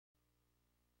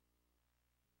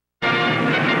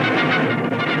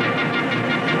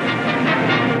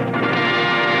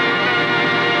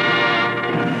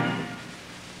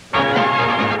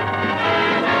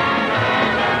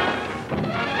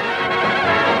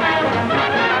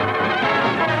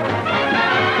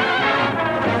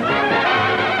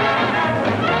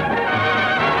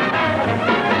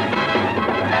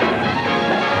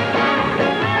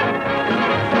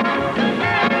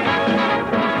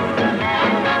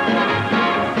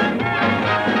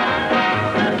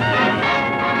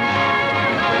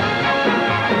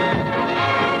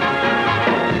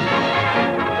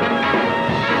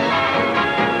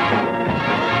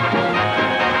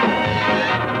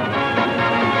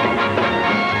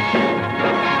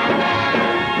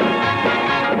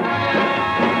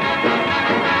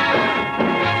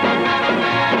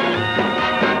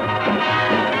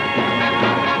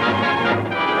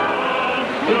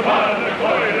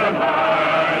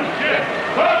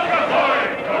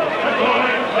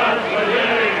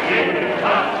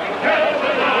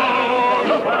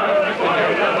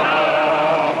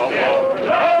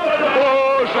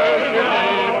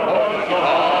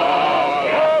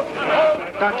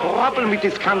The trouble with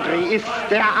this country is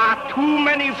there are too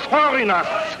many foreigners.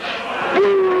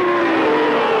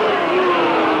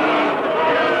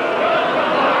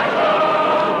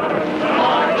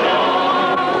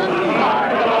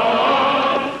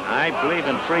 I believe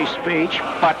in free speech,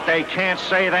 but they can't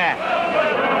say that.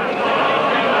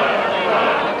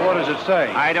 What does it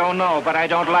say? I don't know, but I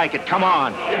don't like it. Come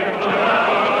on.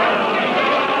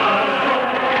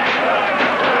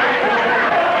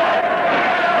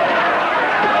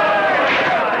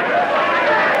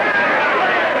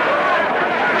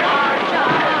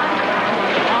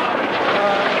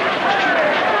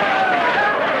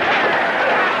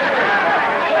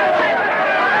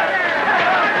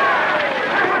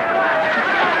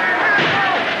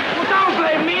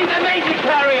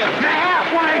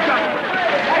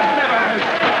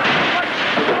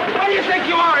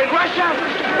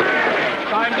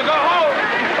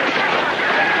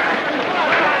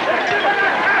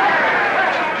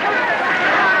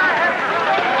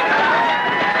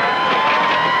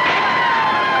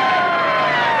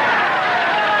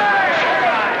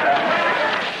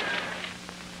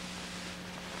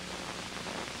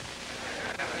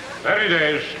 30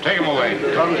 days. Take him away.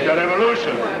 Comes the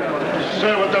revolution.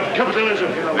 Servant of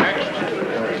capitalism. Next.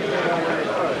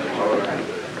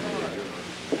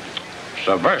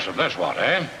 Subversive, this what,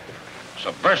 eh?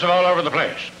 Subversive all over the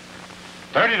place.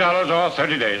 $30 or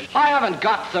 30 days. I haven't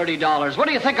got $30. What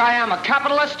do you think I am, a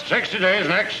capitalist? 60 days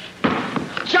next.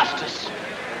 Justice.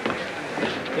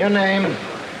 Your name?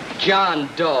 John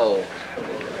Doe.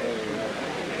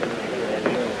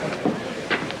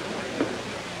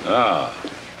 Ah.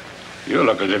 You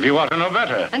look as if you ought to know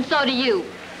better. And so do you.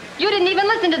 You didn't even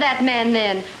listen to that man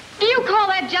then. Do you call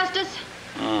that justice?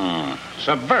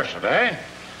 Subversive, eh?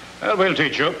 Well, we'll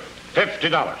teach you.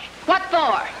 $50. What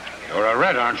for? You're a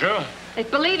red, aren't you? If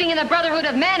believing in the brotherhood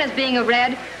of man is being a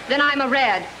red, then I'm a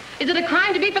red. Is it a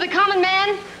crime to be for the common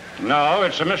man? No,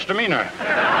 it's a misdemeanor.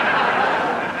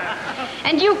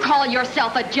 And you call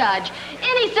yourself a judge.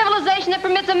 Any civilization that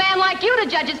permits a man like you to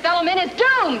judge his fellow men is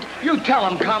doomed. You tell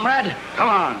him, comrade. Come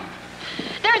on.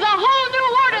 There's a whole new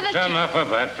order that's... Enough of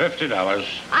that. $50.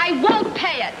 I won't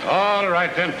pay it. All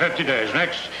right, then. 50 days.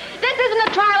 Next. This isn't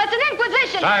a trial. It's an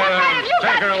inquisition. Silence. What right have you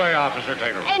Take got? her away, officer.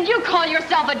 Take her away. And you call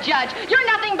yourself a judge. You're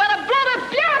nothing but a bloated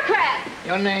bureaucrat.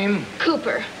 Your name?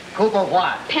 Cooper. Cooper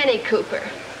what? Penny Cooper.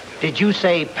 Did you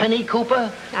say Penny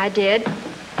Cooper? I did.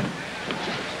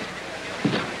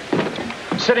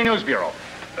 City News Bureau.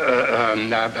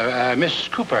 Miss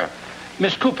Cooper.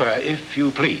 Miss Cooper, if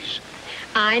you please.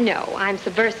 I know. I'm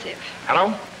subversive.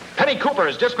 Hello? Penny Cooper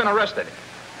has just been arrested.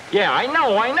 Yeah, I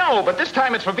know, but this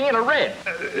time it's for being a red.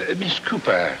 Miss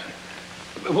Cooper.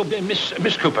 Well, Miss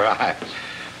Cooper,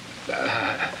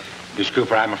 Miss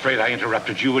Cooper, I'm afraid I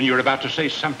interrupted you when you were about to say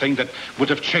something that would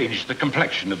have changed the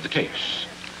complexion of the case.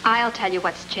 I'll tell you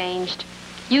what's changed.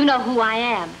 You know who I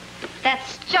am.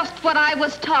 That's just what I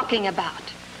was talking about.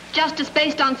 Justice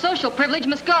based on social privilege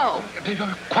must go.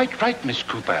 You're quite right, Miss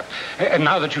Cooper. And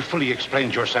now that you've fully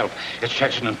explained yourself, it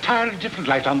sheds an entirely different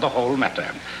light on the whole matter.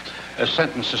 A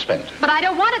sentence suspended. But I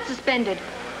don't want it suspended.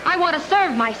 I want to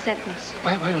serve my sentence.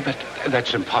 Well,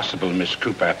 that's impossible, Miss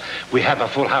Cooper. We have a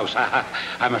full house.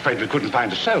 I'm afraid we couldn't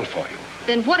find a cell for you.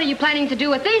 Then what are you planning to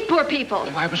do with these poor people?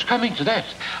 Oh, I was coming to that.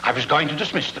 I was going to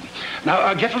dismiss them.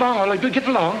 Now, get along, all of you. Get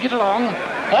along.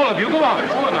 All of you, go on.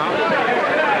 Go on now.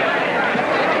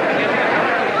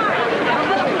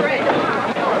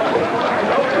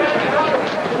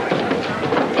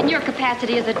 In your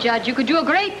capacity as a judge, you could do a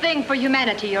great thing for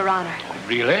humanity, Your Honor.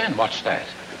 Really? And what's that?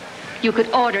 You could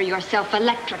order yourself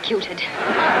electrocuted.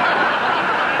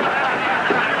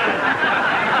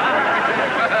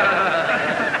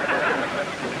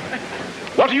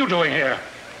 What are you doing here?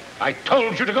 I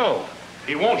told you to go.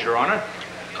 He won't, Your Honor.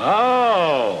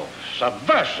 Oh,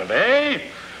 subversive, eh?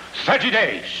 30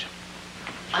 days.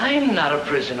 I'm not a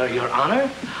prisoner, Your Honor.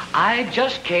 I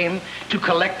just came to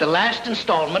collect the last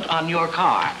installment on your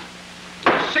car.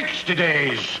 60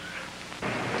 days.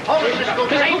 Oh,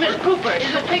 Miss Cooper,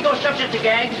 is the Pingo subject to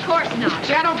gang? Of course not.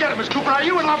 See, I don't get it, Miss Cooper. Are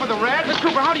you in love with the red? Miss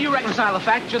Cooper, how do you reconcile the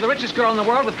fact that you're the richest girl in the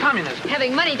world with communism?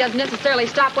 Having money doesn't necessarily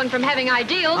stop one from having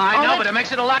ideals. I know, but it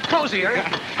makes it a lot cozier.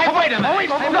 Hey, wait a minute. Wait,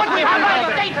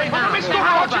 what? Miss Cooper,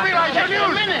 don't you realize you're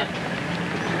news?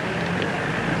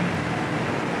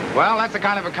 Well, that's the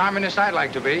kind of a communist I'd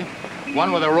like to be.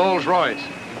 One with a Rolls Royce.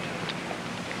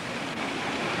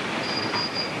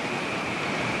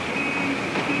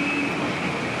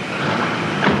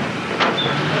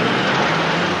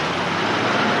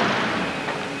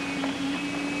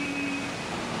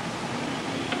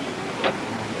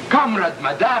 Comrade,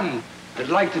 madame,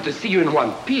 delighted to see you in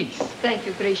one piece. Thank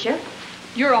you, Grisha.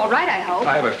 You're all right, I hope.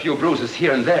 I have a few bruises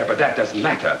here and there, but that doesn't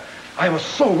matter. I was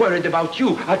so worried about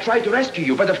you. I tried to rescue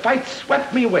you, but the fight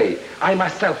swept me away. I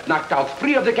myself knocked out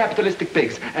 3 of the capitalistic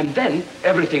pigs, and then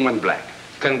everything went black.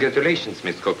 Congratulations,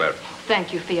 Miss Cooper.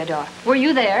 Thank you, Theodore. Were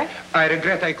you there? I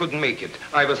regret I couldn't make it.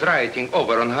 I was rioting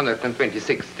over on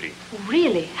 126th Street.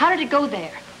 Really? How did it go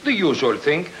there? The usual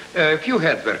thing. A few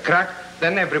heads were cracked,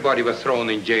 then everybody was thrown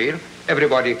in jail.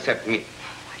 Everybody except me.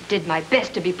 I did my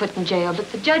best to be put in jail,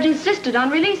 but the judge insisted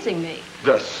on releasing me.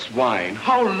 The swine.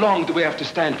 How long do we have to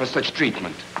stand for such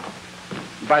treatment?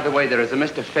 By the way, there is a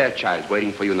Mr. Fairchild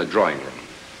waiting for you in the drawing room.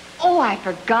 Oh, I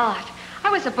forgot. I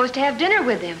was supposed to have dinner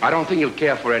with him. I don't think he'll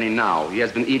care for any now. He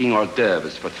has been eating hors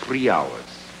d'oeuvres for 3 hours.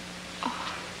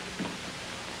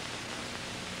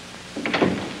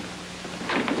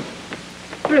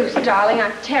 Bruce, darling,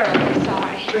 I'm terribly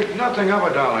sorry. Think nothing of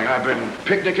it, darling. I've been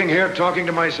picnicking here, talking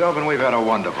to myself, and we've had a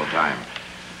wonderful time.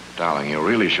 Darling, you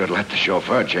really should let the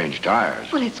chauffeur change tires.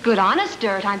 Well, it's good, honest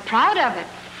dirt. I'm proud of it.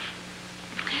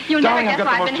 You'll Darling, never I've guess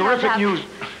got why the I've most been held terrific up.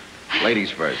 news.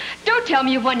 Ladies first. Don't tell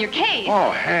me you've won your case.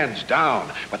 Oh, hands down.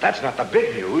 But that's not the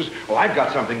big news. Oh, I've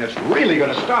got something that's really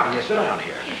going to start you. Sit down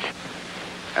here.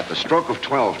 At the stroke of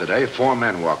 12 today, 4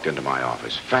 men walked into my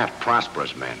office. Fat,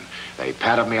 prosperous men. They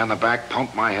patted me on the back,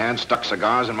 pumped my hand, stuck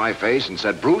cigars in my face, and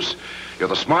said, Bruce, you're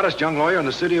the smartest young lawyer in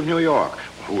the city of New York.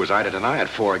 Who was I to deny it?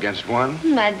 4 against 1.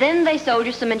 And then they sold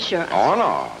you some insurance. Oh,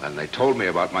 no. Then they told me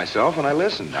about myself, and I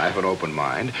listened. I have an open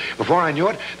mind. Before I knew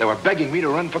it, they were begging me to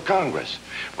run for Congress.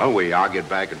 Well, we argued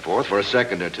back and forth for a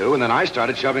second or two, and then I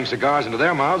started shoving cigars into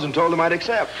their mouths and told them I'd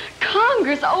accept.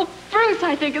 Congress? Oh, Bruce,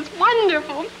 I think it's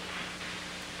wonderful.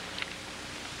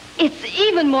 It's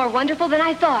even more wonderful than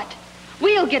I thought.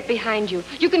 We'll get behind you.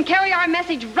 You can carry our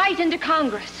message right into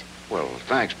Congress. Well,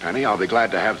 thanks, Penny. I'll be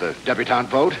glad to have the debutante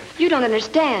vote. You don't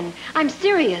understand. I'm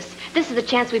serious. This is the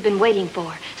chance we've been waiting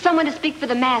for. Someone to speak for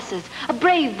the masses. A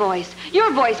brave voice.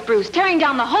 Your voice, Bruce, tearing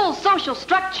down the whole social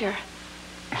structure.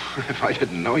 If I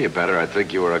didn't know you better, I'd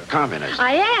think you were a communist.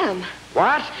 I am.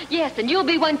 What? Yes, and you'll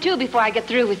be one, too, before I get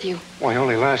through with you. Why,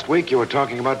 only last week you were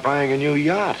talking about buying a new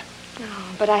yacht.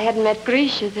 Oh, but I hadn't met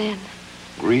Grisha then.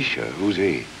 Grisha? Who's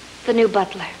he? The new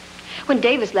butler. When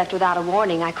Davis left without a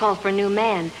warning, I called for a new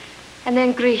man. And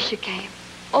then Grisha came.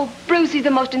 Oh, Bruce, he's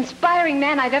the most inspiring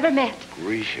man I've ever met.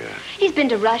 Grisha? He's been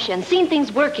to Russia and seen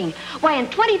things working. Why, in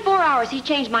 24 hours, he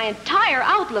changed my entire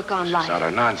outlook on life. It's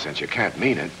utter nonsense. You can't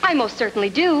mean it. I most certainly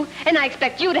do, and I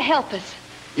expect you to help us.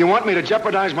 You want me to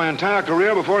jeopardize my entire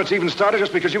career before it's even started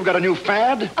just because you've got a new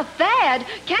fad? A fad?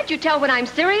 Can't you tell when I'm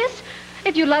serious?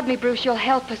 If you love me, Bruce, you'll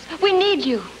help us. We need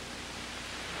you.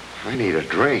 I need a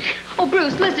drink. Oh,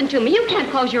 Bruce, listen to me. You can't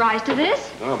close your eyes to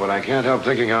this. No, but I can't help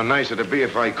thinking how nice it'd be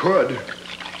if I could.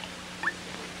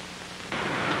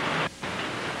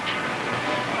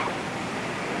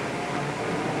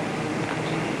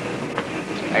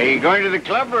 Are you going to the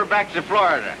club or back to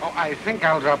Florida? Oh, I think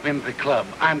I'll drop into the club.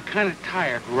 I'm kind of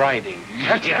tired riding.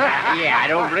 Yeah, I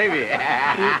don't blame you.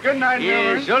 Good night,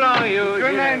 Yeah, Miller. so long, you.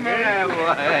 Good night,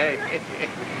 Miller.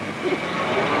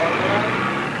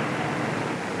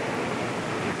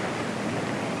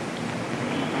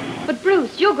 But,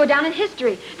 Bruce, you'll go down in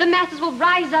history. The masses will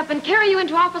rise up and carry you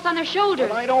into office on their shoulders.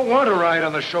 But I don't want to ride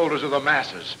on the shoulders of the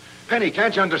masses. Penny,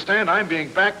 can't you understand? I'm being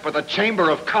backed by the Chamber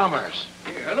of Commerce.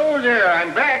 Hello there,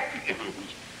 I'm back.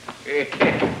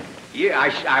 Yeah,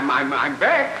 I'm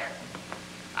back.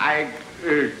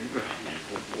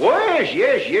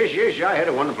 Yes, I had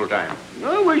a wonderful time.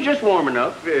 No, it was just warm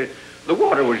enough. The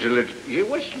water was a little...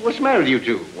 What's the matter with you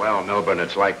two? Well, Milburn,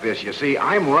 it's like this. You see,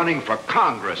 I'm running for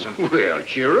Congress, and... Well,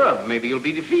 cheer up. Maybe you'll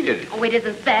be defeated. Oh, it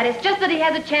isn't that. It's just that he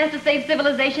has a chance to save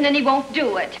civilization and he won't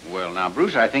do it. Well, now,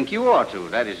 Bruce, I think you ought to.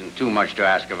 That isn't too much to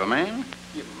ask of a man.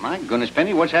 My goodness,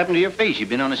 Penny, what's happened to your face? You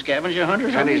been on a scavenger hunt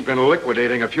or something? Penny's been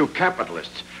liquidating a few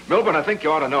capitalists. Milburn, I think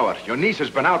you ought to know it. Your niece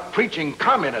has been out preaching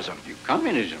communism.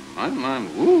 Communism?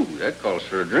 Ooh, that calls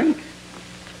for a drink.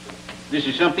 This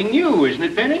is something new, isn't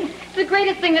it, Penny? It's the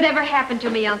greatest thing that ever happened to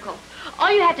me, Uncle. All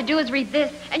you have to do is read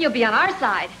this, and you'll be on our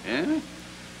side. Yeah?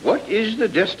 What is the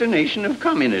destination of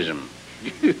communism?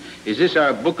 Is this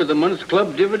our Book of the Month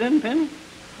Club dividend, Penny?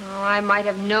 Oh, I might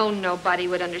have known nobody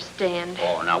would understand.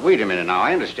 Oh, now, wait a minute now.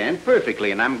 I understand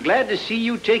perfectly, and I'm glad to see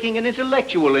you taking an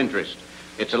intellectual interest.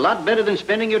 It's a lot better than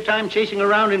spending your time chasing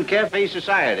around in cafe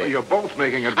society. Well, you're both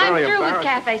making it I'm very through with embarrassing.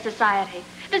 cafe society.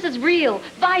 This is real,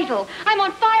 vital. I'm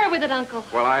on fire with it, Uncle.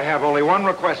 Well, I have only one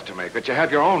request to make, that you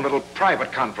have your own little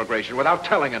private conflagration without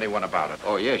telling anyone about it.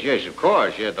 Oh, yes, of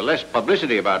course. Yeah, the less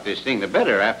publicity about this thing, the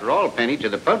better. After all, Penny, to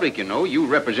the public, you know, you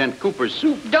represent Cooper's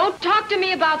Soup. Don't talk to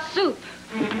me about soup.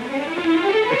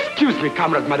 Excuse me,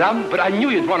 comrade, madame, but I knew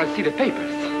you'd want to see the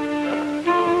papers.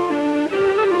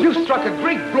 You struck a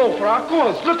great blow for our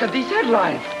cause. Look at these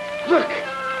headlines. Look.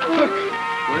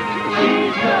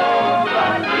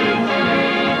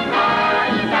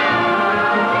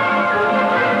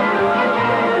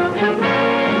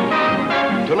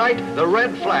 Tonight, the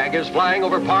red flag is flying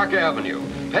over Park Avenue.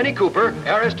 Penny Cooper,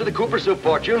 heiress to the Cooper Soup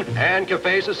fortune and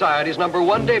Cafe Society's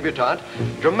 #1 debutante,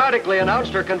 dramatically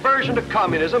announced her conversion to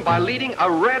communism by leading a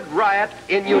red riot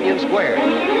in Union Square.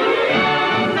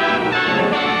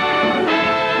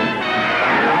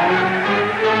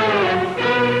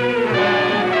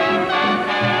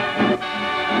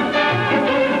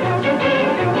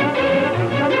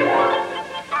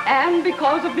 And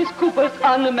because of Miss Cooper's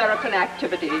un-American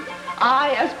activities,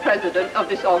 I, as president of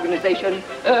this organization,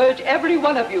 urge every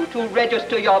one of you to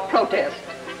register your protest.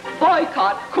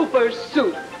 Boycott Cooper's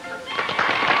Soup.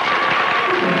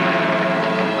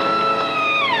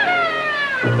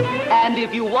 And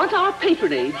if you want our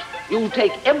patronage, you'll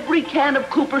take every can of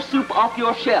Cooper Soup off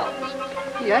your shelves.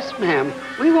 Yes, ma'am.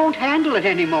 We won't handle it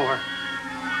anymore.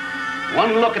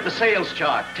 One look at the sales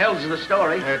chart tells the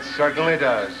story. It certainly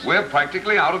does. We're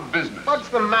practically out of business. What's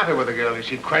the matter with the girl? Is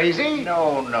she crazy?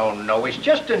 No. It's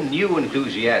just a new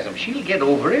enthusiasm. She'll get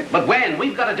over it. But when?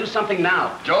 We've got to do something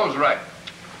now. Joe's right.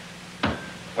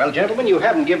 Well, gentlemen, you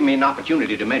haven't given me an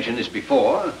opportunity to mention this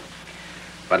before.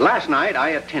 But last night, I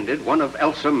attended one of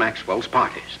Elsa Maxwell's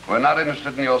parties. We're not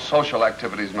interested in your social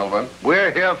activities, Milburn.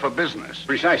 We're here for business.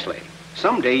 Precisely.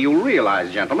 Someday you'll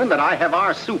realize, gentlemen, that I have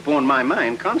our soup on my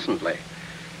mind constantly.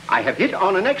 I have hit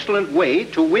on an excellent way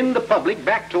to win the public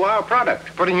back to our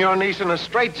product. Putting your niece in a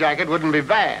straitjacket wouldn't be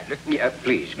bad. Yeah,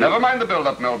 please. Never mind the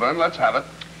build-up, Milburn. Let's have it.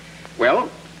 Well,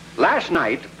 last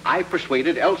night, I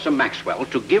persuaded Elsa Maxwell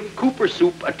to give Cooper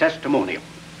Soup a testimonial.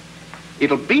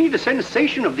 It'll be the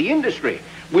sensation of the industry.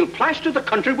 We'll plaster the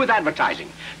country with advertising.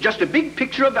 Just a big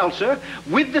picture of Elsa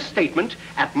with the statement,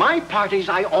 "At my parties,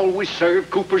 I always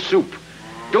serve Cooper Soup."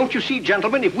 Don't you see,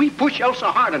 gentlemen, if we push Elsa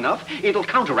hard enough, it'll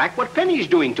counteract what Penny's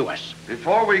doing to us.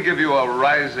 Before we give you a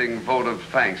rising vote of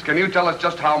thanks, can you tell us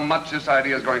just how much this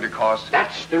idea is going to cost?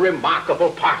 That's the remarkable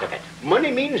part of it.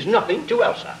 Money means nothing to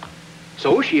Elsa.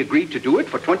 So she agreed to do it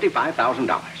for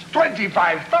 $25,000.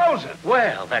 $25,000?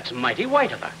 Well, that's mighty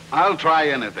white of her. I'll try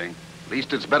anything. At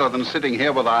least it's better than sitting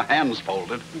here with our hands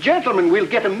folded. Gentlemen, we'll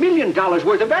get $1 million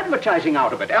worth of advertising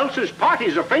out of it. Elsa's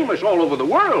parties are famous all over the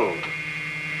world.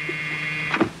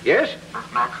 Yes?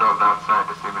 Miss Maxwell's outside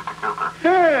to see Mr.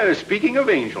 Cooper. Speaking of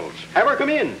angels, have her come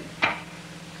in.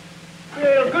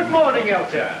 Well, good morning,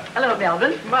 Elsa. Hello,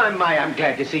 Melvin. My, I'm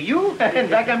glad to see you. In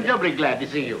fact, I'm doubly glad to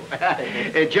see you.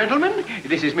 Gentlemen,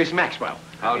 this is Miss Maxwell.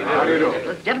 How do you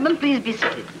do? Gentlemen, please be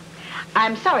seated.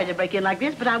 I'm sorry to break in like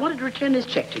this, but I wanted to return this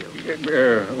check to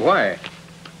you. Why?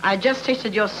 I just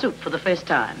tasted your soup for the first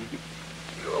time.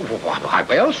 Why,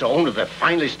 well, so only the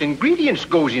finest ingredients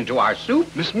goes into our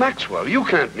soup. Miss Maxwell, you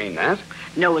can't mean that.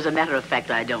 No, as a matter of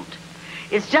fact, I don't.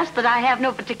 It's just that I have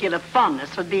no particular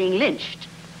fondness for being lynched.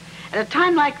 At a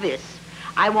time like this,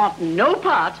 I want no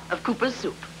part of Cooper's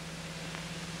soup.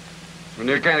 When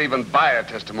you can't even buy a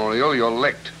testimonial, you're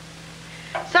licked.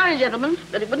 Sorry, gentlemen,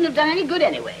 but it wouldn't have done any good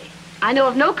anyway. I know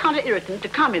of no counter-irritant to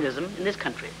communism in this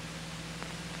country.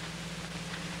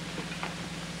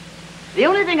 The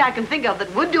only thing I can think of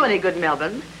that would do any good,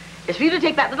 Melbourne, is for you to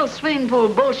take that little swimming pool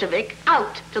Bolshevik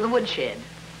out to the woodshed.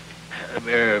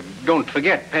 Don't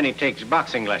forget, Penny takes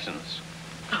boxing lessons.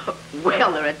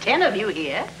 Well, there are 10 of you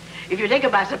here. If you take her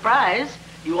by surprise,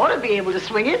 you ought to be able to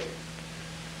swing it.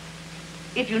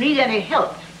 If you need any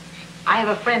help, I have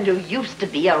a friend who used to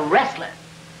be a wrestler.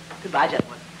 Goodbye,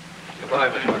 gentlemen. Goodbye,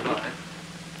 Miss Maxwell.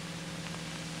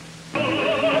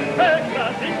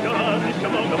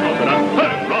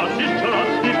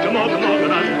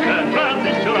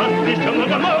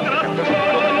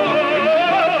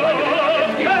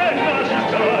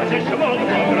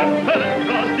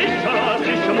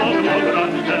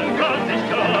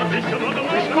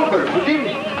 Miss Cooper, good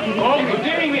evening. Oh, good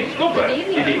evening, Miss Cooper. Good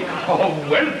evening. Oh,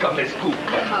 welcome, Miss Cooper.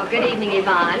 Oh, good evening,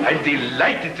 Yvonne. I'm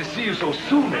delighted to see you so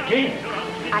soon again.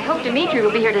 I hope Dimitri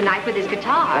will be here tonight with his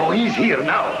guitar. Oh, he's here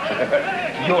now.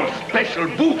 Your special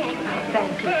booth.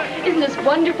 Thank you. Isn't this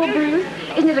wonderful, Bruce?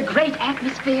 Isn't it a great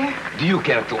atmosphere? Do you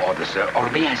care to order, sir? Or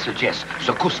may I suggest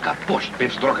zakuska, borscht,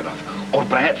 beef stroganoff, or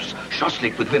perhaps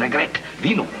shoslik with vinaigrette,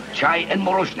 vino, chai, and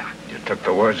morozhna? You took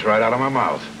the words right out of my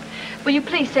mouth. Will you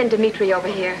please send Dimitri over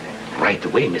here? Right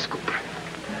away, Miss Cooper.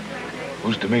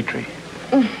 Who's Dimitri?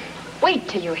 Wait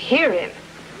till you hear him.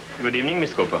 Good evening,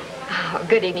 Miss Cooper. Oh,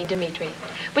 good evening, Dimitri.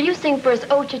 Will you sing for us,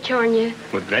 O Chichornia?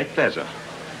 With great pleasure.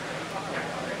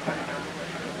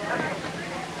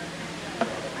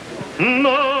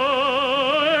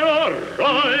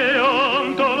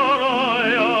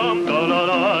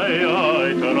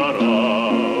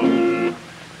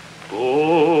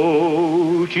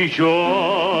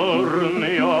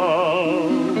 черные,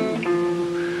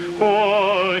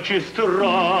 очи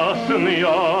страстные,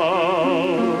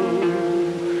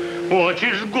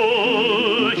 очи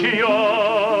жгучие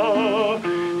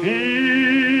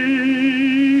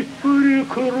и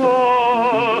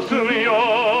прекрасные.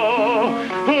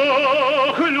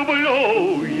 Ах,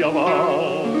 люблю я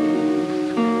вас,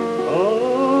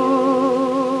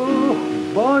 ах,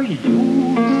 боюсь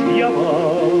я вас.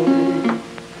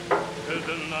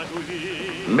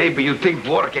 Maybe you think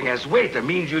working as waiter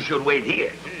means you should wait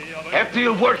here. After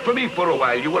you've worked for me for a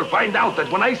while, you will find out that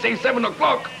when I say 7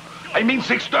 o'clock, I mean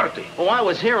 6:30. Oh, I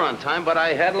was here on time, but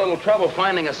I had a little trouble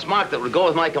finding a smock that would go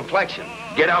with my complexion.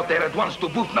 Get out there at once to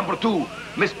booth number 2.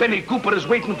 Miss Penny Cooper is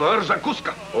waiting for her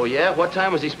zakuska. Oh, yeah? What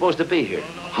time was he supposed to be here?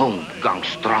 Home gunk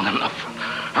strong enough.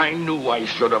 I knew I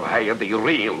should have hired the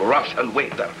real Russian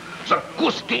waiter.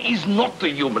 Zakuska is not a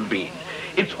human being.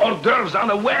 It's hors d'oeuvres on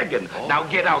a wagon. Oh. Now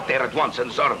get out there at once and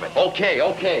serve it. Okay,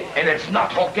 okay. And it's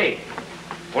not okay.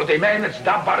 For the man, it's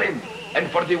dabarin.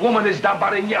 And for the woman, it's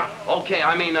dabarinya. Okay,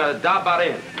 I mean,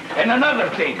 dabarin. And another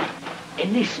thing.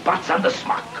 Any spots on the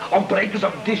smock or breakers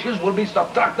of dishes will be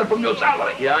subtracted from your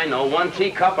salary. Yeah, I know. 1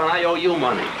 teacup and I owe you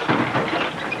money.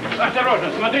 Осторожно,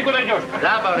 смотри, куда идешь.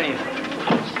 Dabarin.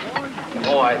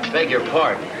 Oh, I beg your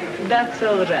pardon. That's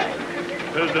all right.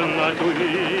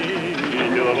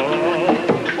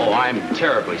 Oh, I'm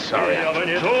terribly sorry. I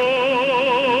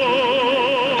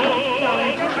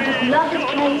just love this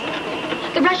place.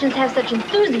 The Russians have such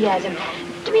enthusiasm.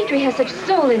 Dmitri has such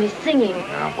soul in his singing.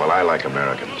 Yeah, well, I like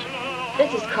Americans.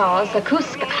 This is called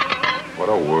zakuska. What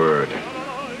a word.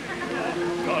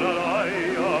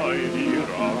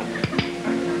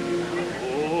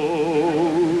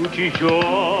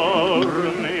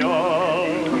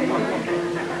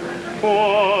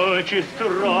 Очи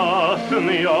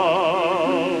страстные,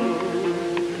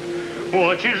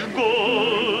 очи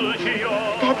жгучие.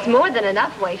 That's more than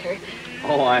enough, waiter.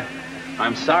 Oh,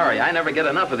 I'm sorry. I never get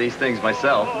enough of these things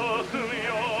myself.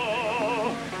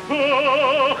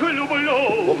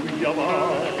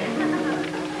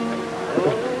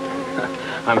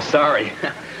 I'm sorry.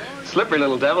 Slippery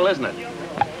little devil, isn't it?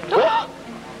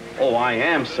 Oh, I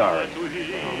am sorry. Well,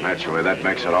 naturally, that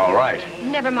makes it all right.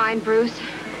 Never mind, Bruce.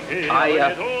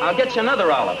 I'll get you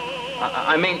another olive.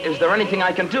 I mean, is there anything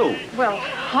I can do? Well,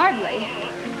 hardly.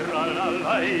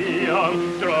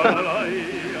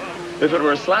 If it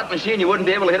were a slot machine, you wouldn't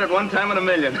be able to hit it 1 time in a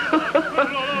million.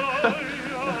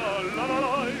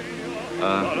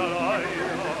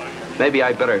 Maybe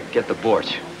I better get the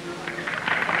borscht.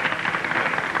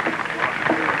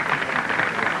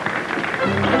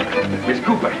 Miss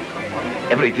Cooper,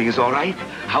 everything is all right?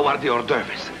 How are the hors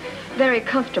d'oeuvres? Very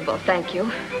comfortable, thank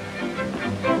you.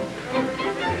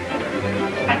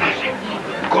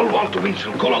 Call Walter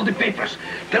Winchell, call all the papers.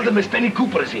 Tell them Miss Penny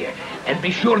Cooper is here. And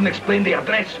be sure and explain the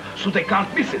address so they can't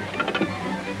miss it.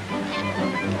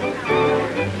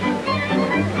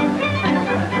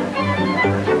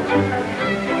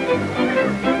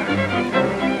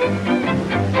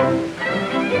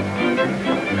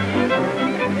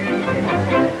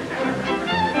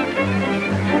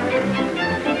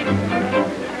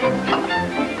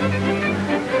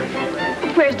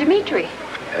 Where's Dmitri?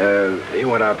 He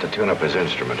went out to tune up his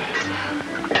instrument.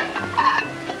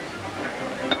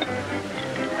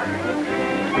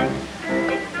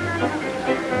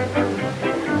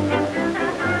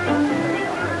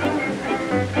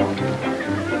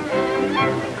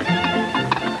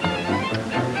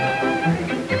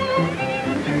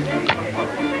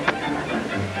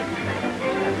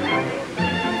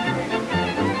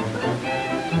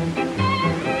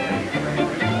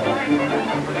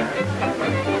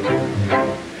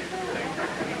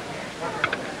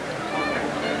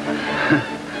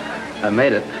 I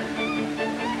made it.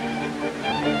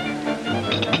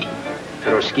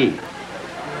 Piroski.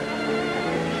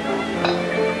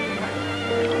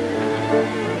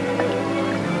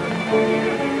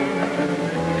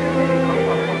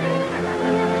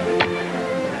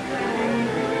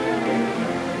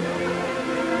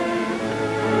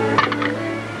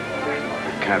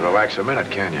 Can't relax a minute,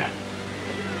 can you?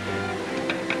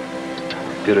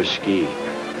 Piroski.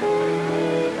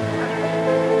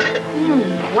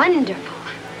 Wonderful.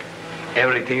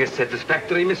 Everything is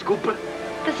satisfactory, Miss Cooper?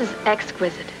 This is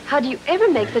exquisite. How do you ever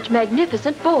make such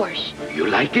magnificent borscht? You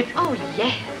like it? Oh,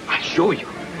 yes. I'll show you.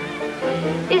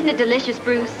 Isn't it delicious,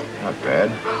 Bruce? Not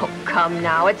bad. Oh, come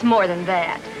now. It's more than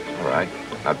that. All right.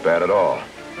 Not bad at all.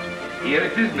 Here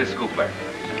it is, Miss Cooper.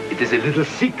 It is a little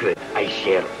secret I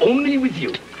share only with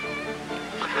you.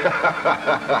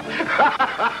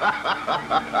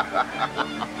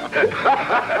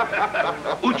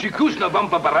 Uchikusna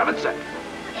vampa baravica.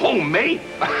 Homemade?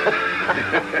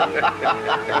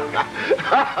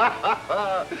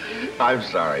 I'm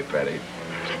sorry, Penny.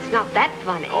 It's not that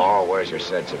funny. Oh, where's your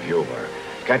sense of humor?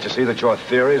 Can't you see that your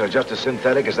theories are just as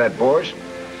synthetic as that borscht?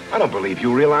 I don't believe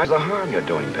you realize the harm you're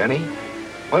doing, Penny.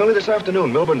 Why, only this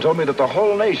afternoon, Milburn told me that the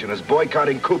whole nation is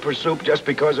boycotting Cooper Soup just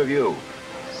because of you.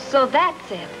 So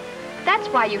that's it. That's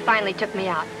why you finally took me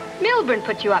out. Milburn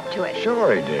put you up to it.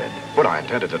 Sure he did. But I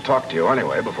intended to talk to you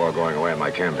anyway before going away on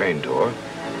my campaign tour.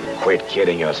 Quit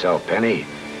kidding yourself, Penny.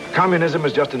 Communism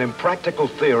is just an impractical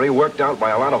theory worked out by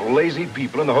a lot of lazy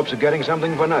people in the hopes of getting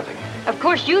something for nothing. Of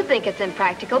course you think it's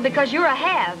impractical because you're a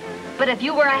have. But if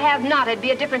you were a have-not, it'd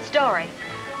be a different story.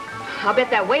 I'll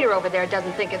bet that waiter over there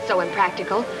doesn't think it's so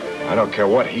impractical. I don't care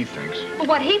what he thinks. Well,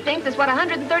 what he thinks is what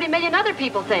 130 million other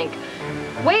people think.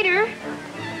 Waiter!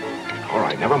 All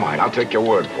right, never mind. I'll take your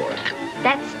word for it.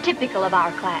 That's typical of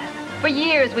our class. For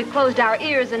years, we've closed our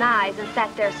ears and eyes and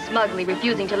sat there smugly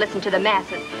refusing to listen to the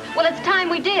masses. Well, it's time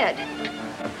we did.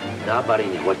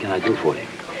 What can I do for you?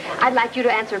 I'd like you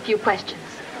to answer a few questions.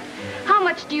 How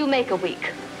much do you make a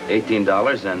week?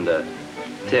 $18 and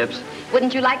tips.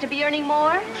 Wouldn't you like to be earning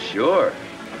more? Sure.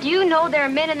 Do you know there are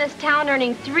men in this town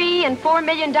earning $3 and $4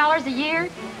 million a year?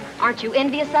 Aren't you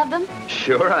envious of them?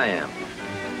 Sure I am.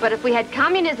 But if we had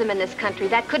communism in this country,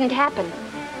 that couldn't happen.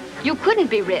 You couldn't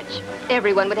be rich.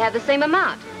 Everyone would have the same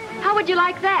amount. How would you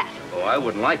like that? Oh, I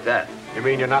wouldn't like that. You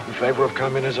mean you're not in favor of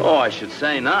communism? Oh, I should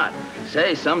say not.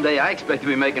 Say, someday I expect to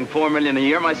be making $4 million a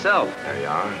year myself. There you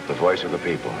are, the voice of the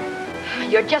people.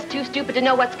 You're just too stupid to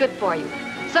know what's good for you.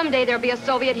 Someday there'll be a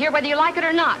Soviet here, whether you like it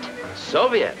or not.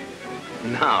 Soviet?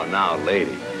 Now,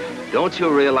 lady. Don't you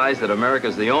realize that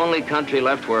America's the only country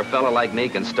left where a fella like me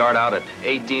can start out at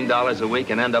 $18 a week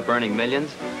and end up earning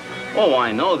millions? Oh,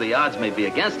 I know the odds may be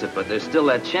against it, but there's still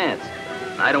that chance.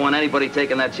 I don't want anybody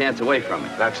taking that chance away from me.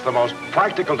 That's the most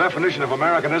practical definition of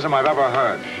Americanism I've ever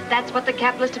heard. That's what the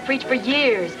capitalists have preached for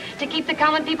years, to keep the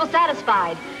common people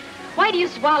satisfied. Why do you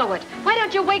swallow it? Why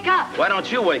don't you wake up? Why don't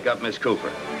you wake up, Miss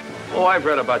Cooper? Oh, I've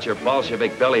read about your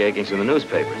Bolshevik belly achings in the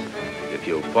newspapers. If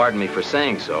you'll pardon me for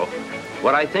saying so,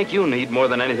 what I think you need more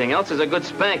than anything else is a good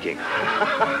spanking.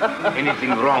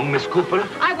 Anything wrong, Miss Cooper?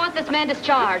 I want this man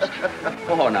discharged.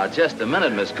 Oh, now, just a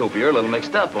minute, Miss Cooper. You're a little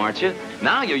mixed up, aren't you?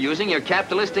 Now you're using your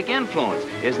capitalistic influence.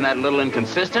 Isn't that a little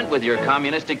inconsistent with your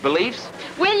communistic beliefs?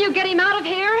 Will you get him out of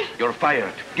here? You're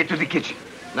fired. Get to the kitchen.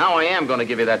 Now I am going to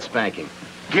give you that spanking.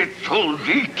 Get to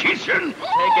the kitchen.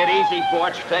 Take it easy,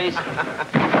 porch face.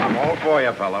 I'm all for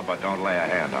you, fella, but don't lay a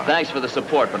hand on it. Thanks for the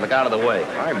support, but look out of the way.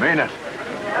 I mean it.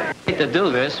 I hate to do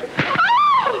this. Oh!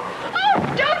 Oh!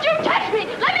 Don't you touch me!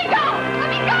 Let me go! Let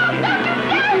me go!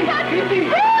 Don't you dare touch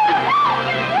me!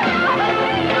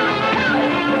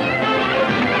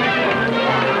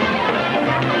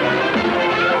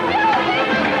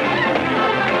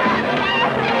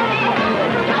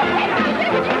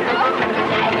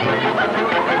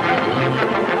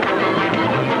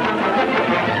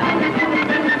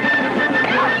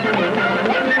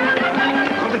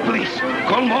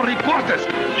 Call more reporters.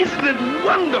 Isn't it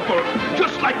wonderful?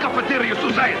 Just like cafeteria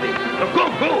society. Now go.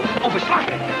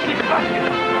 Overslagen.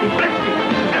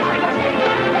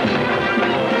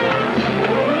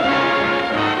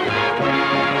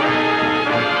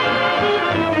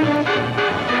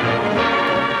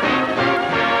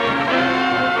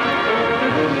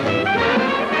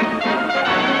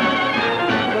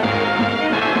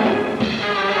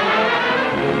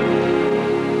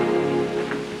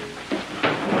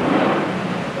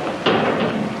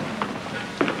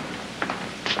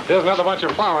 Here's another bunch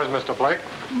of flowers, Mr. Blake.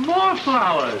 More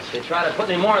flowers. If you try to put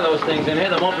any more of those things in here,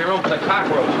 there won't be room for the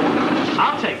cockroach.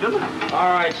 I'll take them.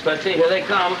 All right, Schlitzie, here they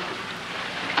come.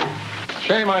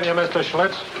 Shame on you, Mr.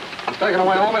 Schlitz. You've taken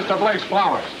away all Mr. Blake's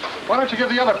flowers. Why don't you give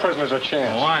the other prisoners a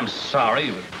chance? Oh, I'm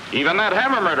sorry. Even that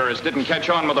hammer murderers didn't catch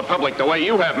on with the public the way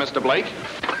you have, Mr. Blake.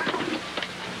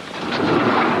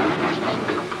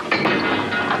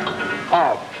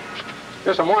 Oh,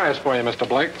 here's some wires for you, Mr.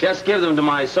 Blake. Just give them to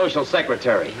my social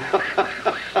secretary.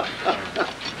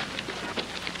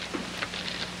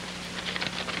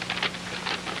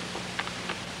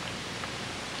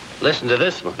 Listen to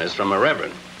this one. It's from a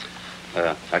reverend.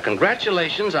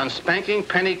 Congratulations on spanking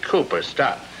Penny Cooper.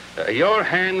 Stop. Your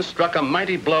hand struck a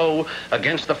mighty blow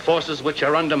against the forces which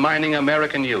are undermining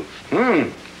American youth.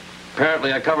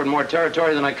 Apparently I covered more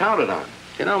territory than I counted on.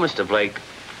 You know, Mr. Blake,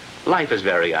 life is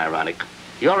very ironic.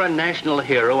 You're a national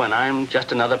hero and I'm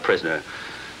just another prisoner.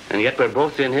 And yet we're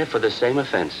both in here for the same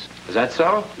offense. Is that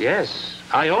so? Yes.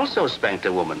 I also spanked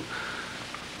a woman.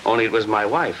 Only it was my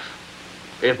wife.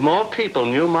 If more people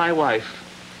knew my wife,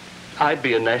 I'd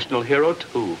be a national hero,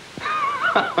 too.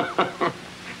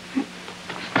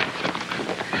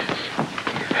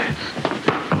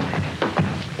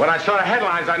 When I saw the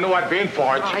headlines, I knew I'd be in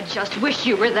for it. Oh, I just wish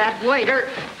you were that waiter.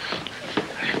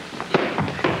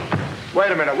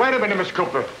 Wait a minute, Miss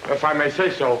Cooper, if I may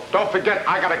say so. Don't forget,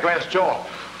 I got a glass jaw.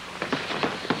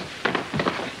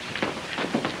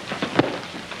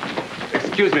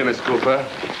 Excuse me, Miss Cooper.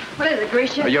 What is it,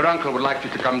 Grisha? Your uncle would like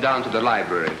you to come down to the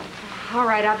library. All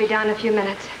right, I'll be down in a few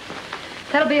minutes.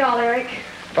 That'll be all, Eric.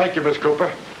 Thank you, Miss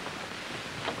Cooper.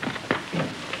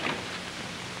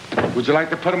 Would you like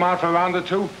to put him on for a round or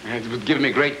two? It would give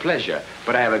me great pleasure,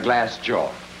 but I have a glass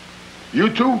jaw. You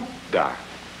too? Da.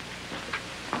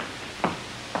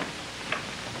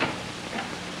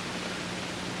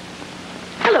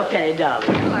 Hello, Penny,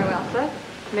 darling. Hello, Elsa.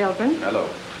 Milburn. Hello.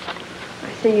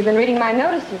 I see you've been reading my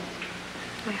notices.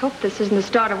 I hope this isn't the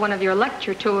start of one of your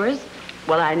lecture tours.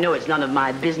 Well, I know it's none of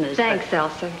my business. Thanks,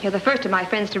 Elsa. You're the first of my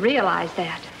friends to realize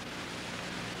that.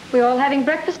 We all having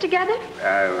breakfast together?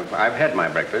 I've had my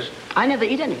breakfast. I never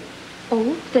eat any.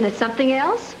 Oh, then it's something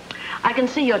else? I can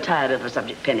see you're tired of the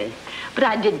subject, Penny. But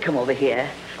I did come over here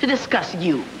to discuss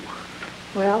you.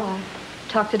 Well, I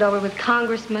talked it over with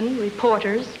congressmen,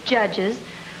 reporters, judges,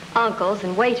 uncles,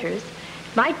 and waiters.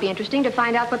 It might be interesting to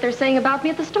find out what they're saying about me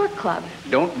at the Stork Club.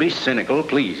 Don't be cynical,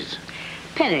 please.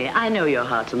 Penny, I know your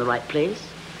heart's in the right place.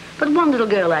 But one little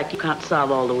girl like you can't solve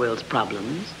all the world's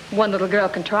problems. One little girl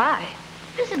can try.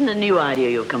 This isn't a new idea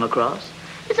you've come across.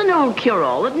 It's an old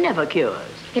cure-all that never cures.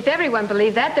 If everyone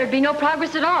believed that, there'd be no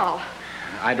progress at all.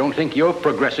 I don't think you're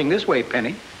progressing this way,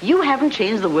 Penny. You haven't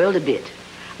changed the world a bit.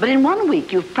 But in 1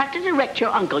 week, you've practically wrecked your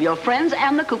uncle, your friends,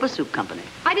 and the Cooper Soup Company.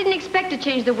 I didn't expect to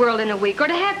change the world in a week or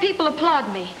to have people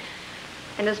applaud me.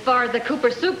 And as far as the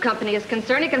Cooper Soup Company is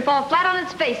concerned, it can fall flat on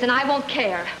its face, and I won't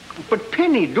care. But,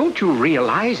 Penny, don't you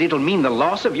realize it'll mean the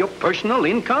loss of your personal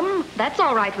income? That's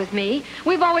all right with me.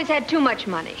 We've always had too much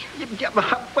money.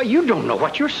 But you don't know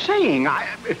what you're saying.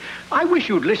 I wish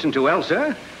you'd listen to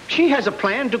Elsa. She has a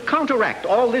plan to counteract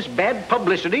all this bad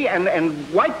publicity and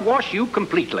whitewash you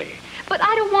completely. But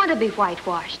I don't want to be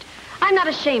whitewashed. I'm not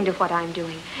ashamed of what I'm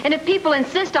doing. And if people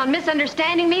insist on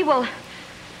misunderstanding me, well,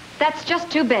 that's just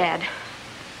too bad.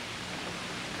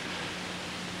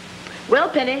 Well,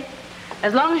 Penny,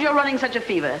 as long as you're running such a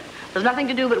fever, there's nothing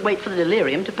to do but wait for the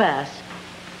delirium to pass.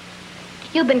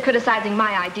 You've been criticizing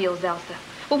my ideals, Elsa.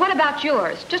 Well, what about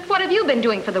yours? Just what have you been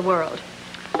doing for the world?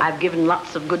 I've given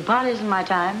lots of good parties in my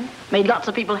time, made lots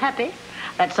of people happy.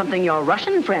 That's something your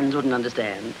Russian friends wouldn't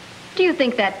understand. Do you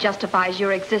think that justifies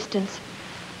your existence?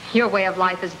 Your way of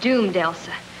life is doomed,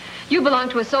 Elsa. You belong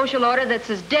to a social order that's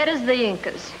as dead as the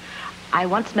Incas. I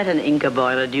once met an Inca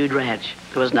boy on a dude ranch.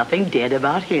 There was nothing dead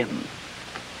about him.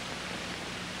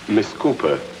 Miss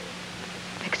Cooper.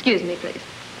 Excuse me, please.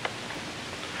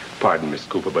 Pardon, Miss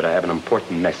Cooper, but I have an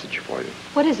important message for you.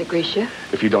 What is it, Grisha?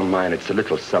 If you don't mind, it's a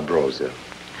little sub rosa.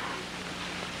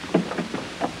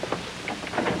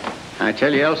 I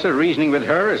tell you, Elsa, reasoning with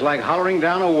her is like hollering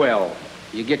down a well.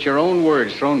 You get your own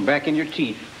words thrown back in your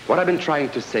teeth. What I've been trying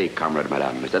to say, Comrade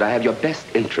Madame, is that I have your best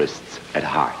interests at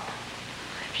heart.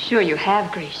 I'm sure you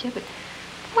have, Grisha, but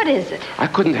what is it? I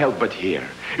couldn't help but hear.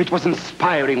 It was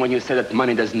inspiring when you said that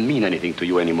money doesn't mean anything to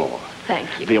you anymore. Thank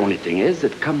you. The only thing is,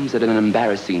 it comes at an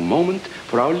embarrassing moment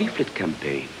for our leaflet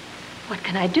campaign. What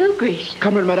can I do, Grisha?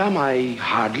 Comrade Madame, I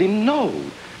hardly know.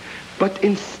 But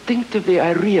instinctively,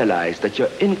 I realize that your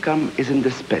income is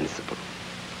indispensable.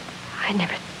 I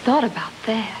never thought about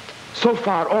that. So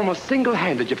far, almost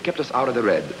single-handed, you've kept us out of the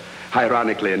red.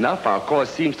 Ironically enough, our cause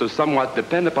seems to somewhat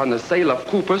depend upon the sale of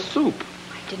Cooper Soup.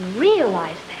 I didn't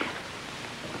realize that.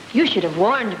 You should have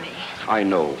warned me. I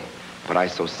know, but I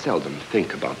so seldom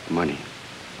think about money.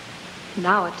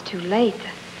 Now it's too late.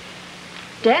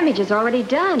 The damage is already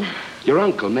done. Your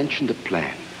uncle mentioned a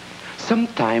plan.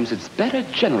 Sometimes it's better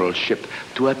generalship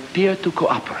to appear to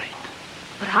cooperate.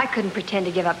 But I couldn't pretend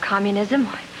to give up communism.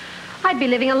 I'd be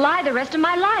living a lie the rest of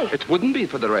my life. It wouldn't be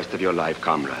for the rest of your life,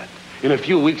 comrade. In a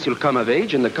few weeks, you'll come of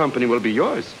age and the company will be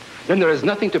yours. Then there is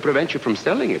nothing to prevent you from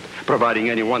selling it, providing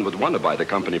anyone would want to buy the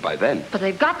company by then. But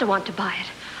they've got to want to buy it.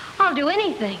 I'll do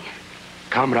anything.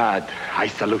 Comrade, I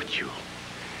salute you.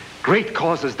 Great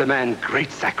causes demand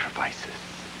great sacrifices.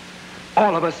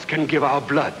 All of us can give our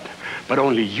blood, but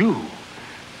only you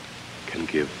can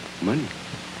give money.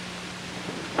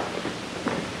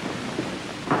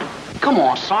 Come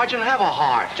on, Sergeant, have a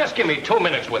heart. Just give me 2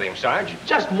 minutes with him, Sarge.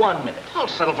 Just 1 minute. I'll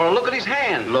settle for a look at his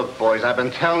hand. Look, boys, I've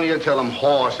been telling you till I'm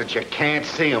hoarse that you can't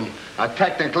see him.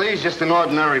 Technically, he's just an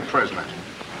ordinary prisoner.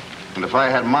 And if I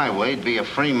had my way, he'd be a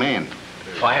free man.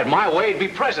 If I had my way, he'd be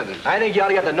president. I think you ought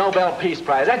to get the Nobel Peace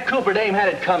Prize. That Cooper dame had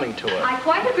it coming to her. I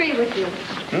quite agree with you.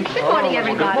 Good morning,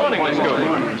 everybody. Good morning, Miss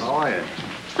Cooper. How are you?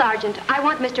 Sergeant, I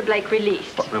want Mr. Blake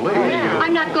released. Released?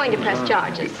 I'm not going to press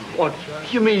charges. What?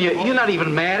 You mean you're not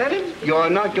even mad at him? You're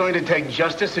not going to take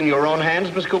justice in your own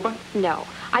hands, Miss Cooper? No,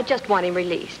 I just want him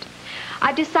released.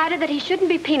 I've decided that he shouldn't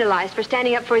be penalized for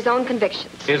standing up for his own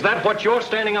convictions. Is that what you're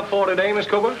standing up for today, Miss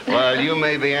Cooper? Well, you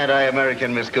may be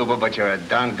anti-American, Miss Cooper, but you're a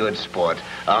darn good sport.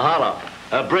 Hollow,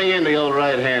 bring in the old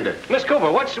right-hander. Miss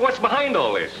Cooper, what's behind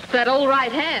all this? That old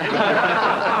right hand.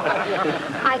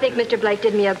 I think Mr. Blake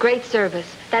did me a great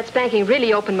service. That spanking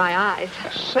really opened my eyes.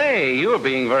 Say, you're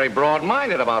being very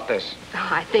broad-minded about this. Oh,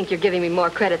 I think you're giving me more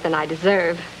credit than I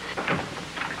deserve.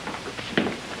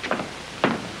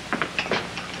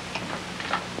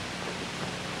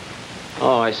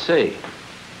 Oh, I see.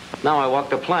 Now I walk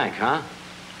the plank, huh?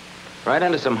 Right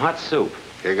into some hot soup.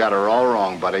 You got her all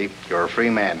wrong, buddy. You're a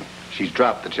free man. She's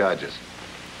dropped the charges.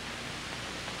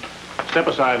 Step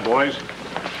aside, boys.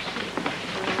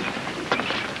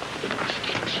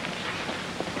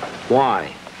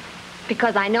 Why?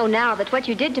 Because I know now that what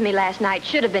you did to me last night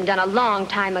should have been done a long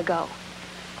time ago.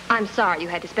 I'm sorry you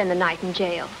had to spend the night in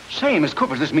jail. Say, Miss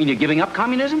Cooper, does this mean you're giving up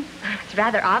communism? It's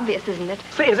rather obvious, isn't it?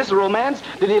 Say, is this a romance?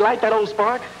 Did he light that old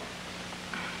spark?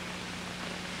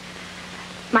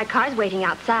 My car's waiting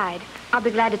outside. I'll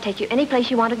be glad to take you any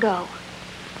place you want to go.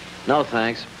 No,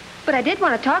 thanks. But I did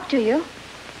want to talk to you.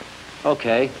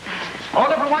 Okay. Hold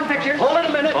it for one picture. Hold it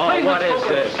a minute. Oh, please, what Miss is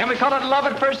Cooper. this? Can we call it love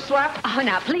at first slap? Oh,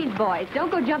 now, please, boys,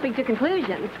 don't go jumping to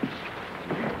conclusions.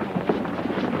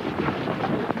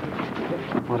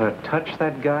 What a touch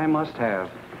that guy must have.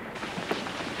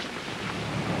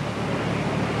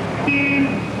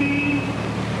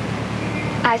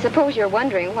 I suppose you're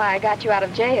wondering why I got you out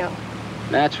of jail.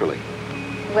 Naturally.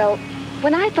 Well,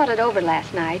 when I thought it over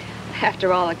last night,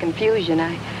 after all the confusion,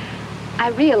 I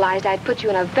realized I'd put you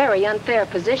in a very unfair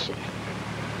position.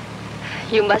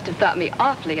 You must have thought me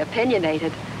awfully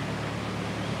opinionated.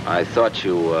 I thought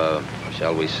you,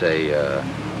 shall we say,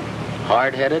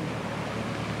 hard-headed?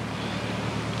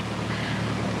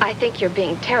 I think you're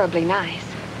being terribly nice.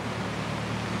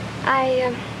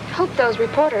 I hope those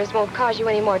reporters won't cause you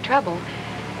any more trouble.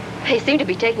 They seem to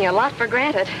be taking a lot for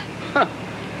granted. Huh.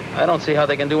 I don't see how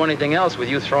they can do anything else with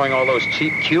you throwing all those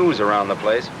cheap cues around the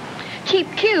place. Cheap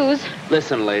cues?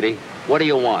 Listen, lady, what do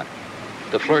you want?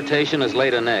 The flirtation has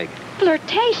laid an egg.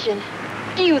 Flirtation?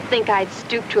 Do you think I'd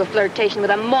stoop to a flirtation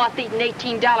with a moth-eaten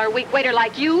 $18-a-week waiter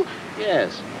like you?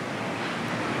 Yes.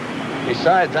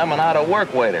 Besides, I'm an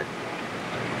out-of-work waiter.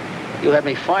 You had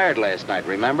me fired last night,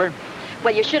 remember?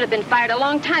 Well, you should have been fired a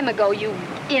long time ago, you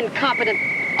incompetent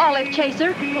olive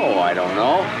chaser. Oh, I don't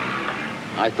know.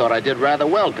 I thought I did rather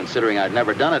well, considering I'd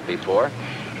never done it before.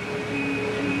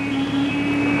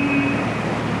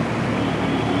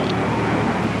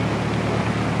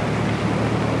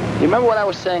 You remember what I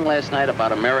was saying last night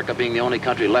about America being the only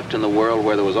country left in the world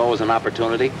where there was always an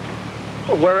opportunity?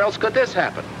 Well, where else could this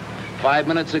happen? 5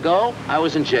 minutes ago, I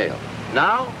was in jail.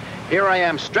 Now, here I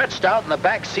am stretched out in the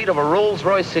back seat of a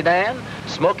Rolls-Royce sedan,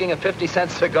 smoking a 50-cent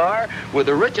cigar, with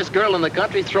the richest girl in the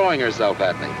country throwing herself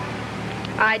at me.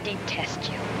 I detest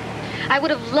you. I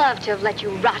would have loved to have let you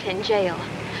rot in jail.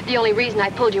 The only reason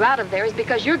I pulled you out of there is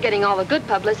because you're getting all the good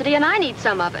publicity and I need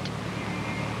some of it.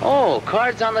 Oh,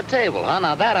 cards on the table, huh?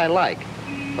 Now that I like.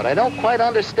 But I don't quite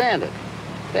understand it.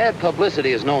 Bad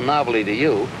publicity is no novelty to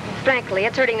you. Frankly,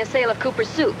 it's hurting the sale of Cooper's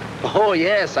soup. Oh,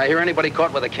 yes, I hear anybody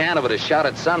caught with a can of it is shot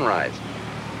at sunrise.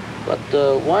 But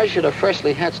why should a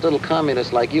freshly hatched little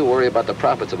communist like you worry about the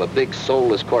profits of a big,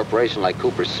 soulless corporation like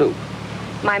Cooper's Soup?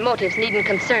 My motives needn't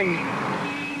concern you.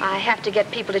 I have to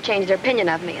get people to change their opinion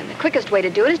of me, and the quickest way to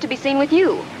do it is to be seen with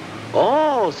you.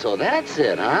 Oh, so that's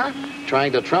it, huh?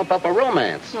 Trying to trump up a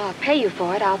romance. Well, I'll pay you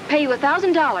for it. I'll pay you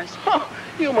 $1,000. Oh,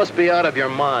 you must be out of your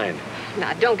mind.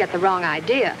 Now, don't get the wrong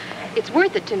idea. It's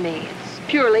worth it to me. It's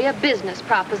purely a business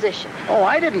proposition. Oh,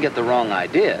 I didn't get the wrong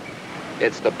idea.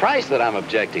 It's the price that I'm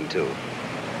objecting to.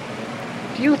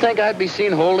 Do you think I'd be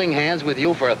seen holding hands with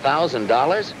you for $1,000?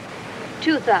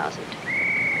 $2,000.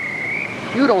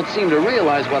 You don't seem to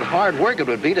realize what hard work it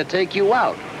would be to take you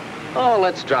out. Oh,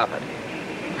 let's drop it.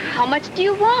 How much do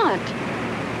you want?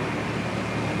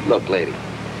 Look, lady,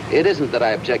 it isn't that I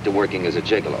object to working as a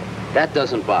gigolo. That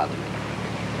doesn't bother me.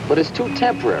 But it's too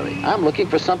temporary. I'm looking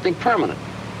for something permanent.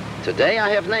 Today I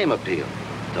have name appeal.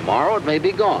 Tomorrow it may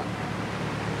be gone.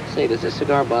 Say, does this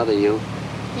cigar bother you?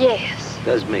 Yes.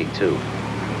 Does me, too.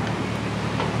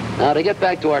 Now, to get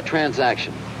back to our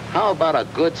transaction, how about a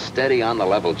good, steady,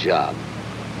 on-the-level job?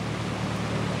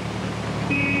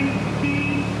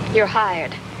 You're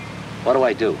hired. What do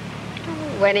I do?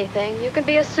 do anything. You can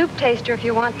be a soup taster if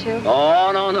you want to.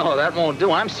 Oh, no, that won't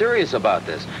do. I'm serious about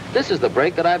this. This is the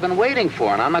break that I've been waiting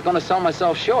for, and I'm not going to sell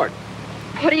myself short.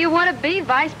 What do you want to be,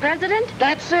 vice president?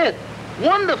 That's it.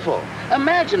 Wonderful.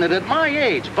 Imagine it at my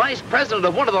age, vice president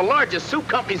of one of the largest soup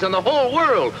companies in the whole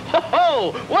world.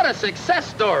 Ho-ho! What a success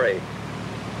story.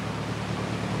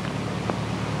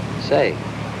 Say,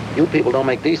 you people don't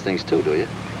make these things too, do you?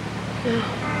 No.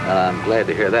 Well, I'm glad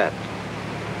to hear that.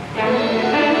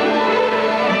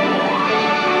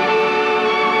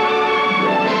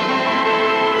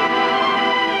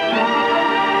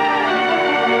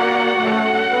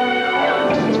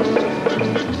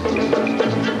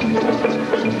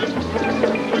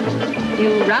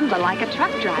 You rumble like a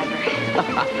truck driver.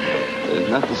 There's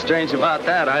nothing strange about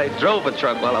that. I drove a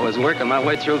truck while I was working my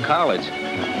way through college.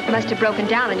 Must have broken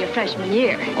down in your freshman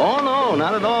year. Oh, no,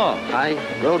 not at all. I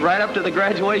rode right up to the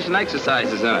graduation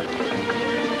exercises in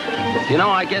it. You know,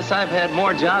 I guess I've had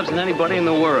more jobs than anybody in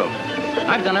the world.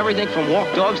 I've done everything from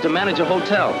walk dogs to manage a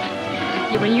hotel.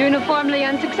 You were uniformly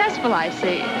unsuccessful, I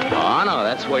see. Oh, no,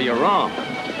 that's where you're wrong.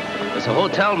 As a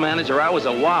hotel manager, I was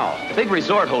a wow. Big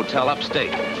resort hotel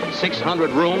upstate.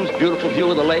 600 rooms, beautiful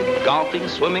view of the lake, golfing,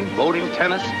 swimming, boating,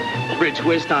 tennis, bridge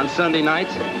whist on Sunday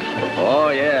nights. Oh,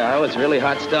 yeah, I was really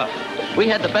hot stuff. We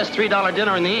had the best $3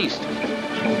 dinner in the East.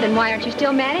 Then why aren't you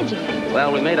still managing it?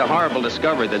 Well, we made a horrible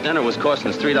discovery. The dinner was costing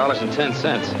us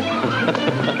 $3.10.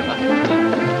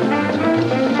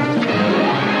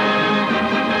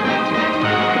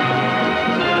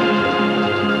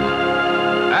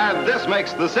 And this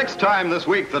makes the 6th time this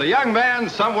week that a young man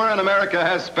somewhere in America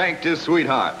has spanked his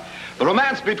sweetheart. The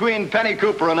romance between Penny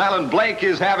Cooper and Alan Blake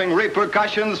is having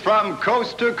repercussions from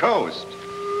coast to coast.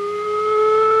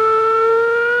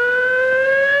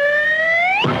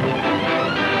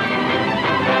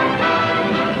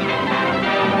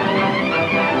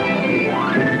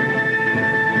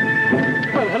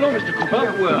 Hello, Mr.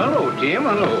 Cooper. Well, hello, Tim.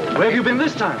 Hello. Where have you been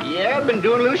this time? Yeah, I've been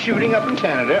doing a little shooting up in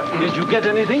Canada. Did you get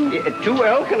anything? 2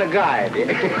 elk and a guide.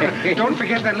 Don't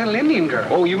forget that little Indian girl.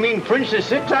 Oh, you mean Princess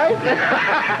Sit-Tight?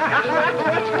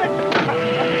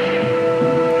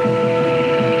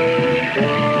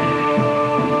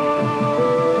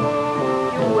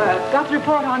 Got the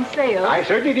report on sale. I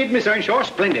certainly did, Miss Earnshaw.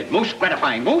 Splendid. Most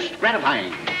gratifying. Most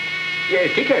gratifying. Yeah,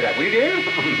 take care of that, will you, dear?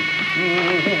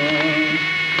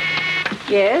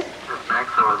 Yes? Miss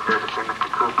Maxwell is here to see Mr.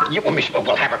 Cooper. Yeah, well, Miss,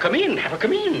 well, have her come in. Have her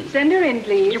come in. Send her in,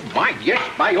 please. You might, yes,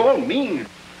 by all means.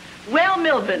 Well,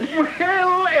 Milton.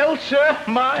 Well, Elsa,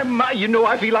 my, you know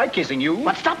I feel like kissing you.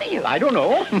 What's stopping you? I don't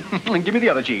know. Give me the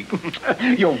other cheek.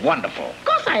 You're wonderful. Of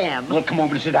course I am. Well, come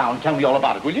over and sit down. Tell me all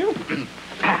about it, will you?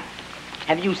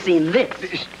 Have you seen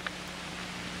this?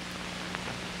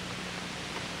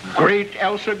 Great,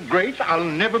 Elsa, great. I'll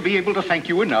never be able to thank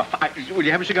you enough. Will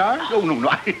you have a cigar? Oh, no.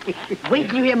 Wait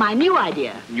till you hear my new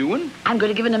idea. New one? I'm going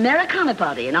to give an Americana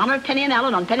party in honor of Penny and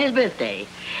Alan on Penny's birthday.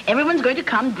 Everyone's going to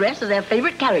come dressed as their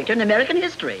favorite character in American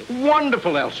history.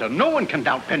 Wonderful, Elsa. No one can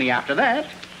doubt Penny after that.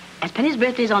 As Penny's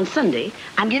birthday is on Sunday,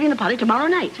 I'm giving the party tomorrow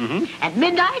night. Mm-hmm. At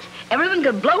midnight, everyone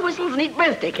can blow whistles and eat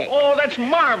birthday cake. Oh, that's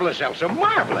marvelous, Elsa,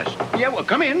 marvelous. Yeah, well,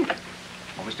 come in.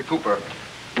 Oh, Mr. Cooper,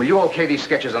 will you okay these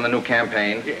sketches on the new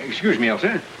campaign? Excuse me,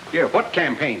 Elsa. Yeah, what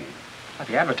campaign?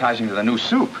 The advertising to the new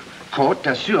soup.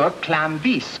 Côte sur clam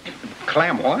bisque.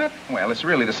 Clam what? Well, it's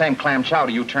really the same clam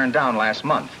chowder you turned down last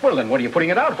month. Well, then what are you putting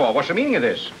it out for? What's the meaning of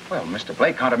this? Well, Mr.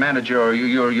 Blake countermanded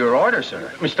your order,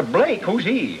 sir. Mr. Blake? Who's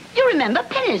he? You remember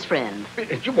Penny's friend.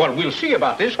 Well, we'll see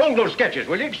about this. Hold those sketches,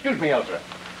 will you? Excuse me, Elsa.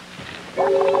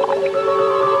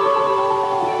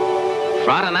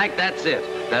 Frontenac, that's it.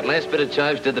 That last bit of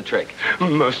chives did the trick.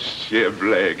 Monsieur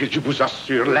Blake, je vous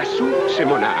assure, la soupe, c'est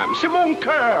mon âme, c'est mon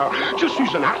cœur. Je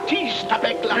suis un artiste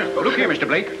avec la... Look here, Mr.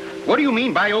 Blake. What do you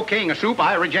mean by okaying a soup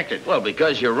I rejected? Well,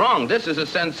 because you're wrong. This is a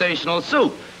sensational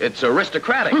soup. It's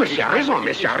aristocratic. Monsieur raison,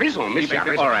 monsieur raison, monsieur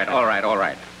raison. All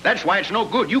right. That's why it's no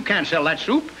good. You can't sell that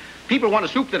soup. People want a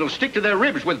soup that'll stick to their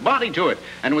ribs with body to it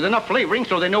and with enough flavoring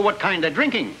so they know what kind they're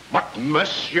drinking. But,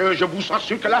 monsieur, je vous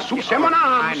assure que la soupe, c'est mon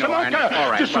âme, c'est mon cœur.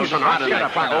 All right. Je suis un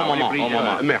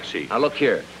artiste. Merci. Now, look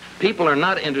here. People are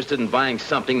not interested in buying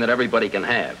something that everybody can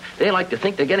have. They like to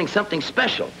think they're getting something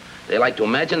special. They like to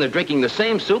imagine they're drinking the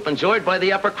same soup enjoyed by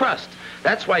the upper crust.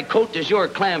 That's why Côte d'Azur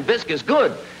clam bisque is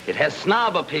good. It has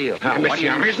snob appeal.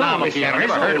 Monsieur raison,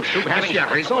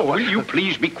 will you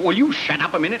please will you shut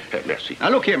up a minute? Merci. Now,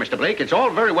 look here, Mr. Blake. It's all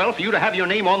very well for you to have your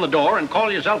name on the door and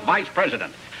call yourself vice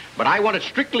president. But I want it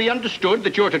strictly understood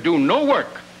that you're to do no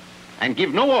work and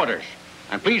give no orders.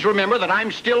 And please remember that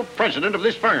I'm still president of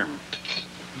this firm.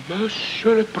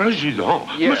 Monsieur le Président.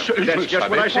 Yeah, Monsieur, that's just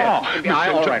what I said. All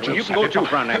right, well, you can go too,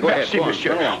 Frontenac. Go ahead. Merci, Go on,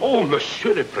 monsieur. go on. Oh,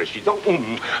 Monsieur le Président. Oh,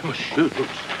 Monsieur.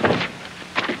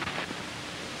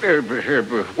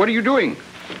 What are you doing?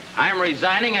 I'm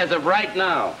resigning as of right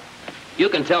now. You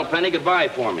can tell Penny goodbye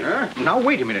for me. Now,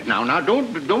 wait a minute now. Now,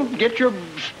 don't get your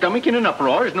stomach in an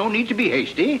uproar. There's no need to be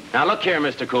hasty. Now, look here,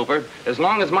 Mr. Cooper. As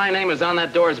long as my name is on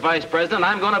that door as vice president,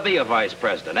 I'm going to be a vice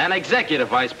president, an executive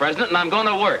vice president, and I'm going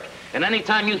to work. And any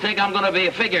time you think I'm going to be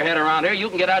a figurehead around here, you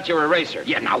can get out your eraser.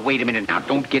 Yeah, now, wait a minute. Now,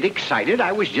 don't get excited.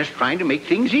 I was just trying to make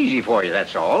things easy for you,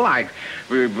 that's all.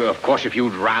 Of course, if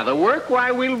you'd rather work,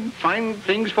 why, we'll find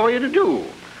things for you to do.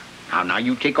 Now,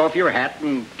 you take off your hat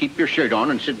and keep your shirt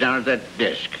on and sit down at that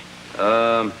desk.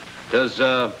 Does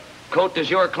Cote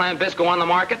d'Azur clam bisque go on the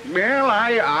market? Well,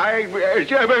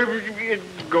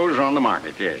 it goes on the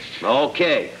market, yes.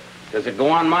 Okay. Does it go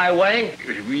on my way?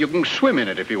 You can swim in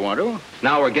it if you want to.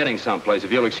 Now we're getting someplace.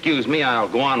 If you'll excuse me, I'll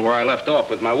go on where I left off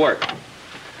with my work.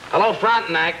 Hello,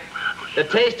 Frontenac. The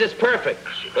taste is perfect,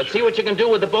 but see what you can do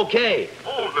with the bouquet.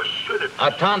 Oh, Monsieur.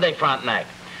 Attendez, Frontenac.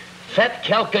 Faites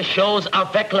quelque chose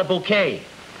avec le bouquet.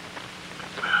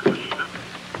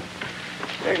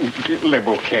 Le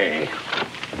bouquet.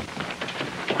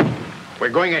 We're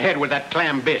going ahead with that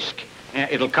clam bisque.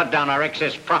 It'll cut down our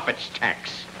excess profits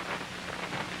tax.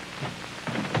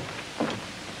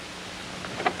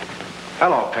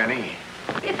 Hello, Penny.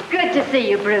 It's good to see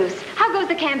you, Bruce. How goes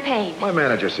the campaign? My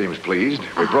manager seems pleased.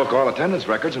 We broke all attendance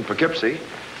records in Poughkeepsie.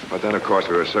 But then, of course,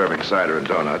 we were serving cider and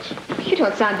donuts. You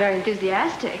don't sound very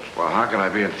enthusiastic. Well, how can I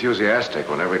be enthusiastic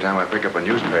when every time I pick up a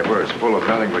newspaper, it's full of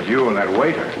nothing but you and that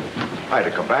waiter? I had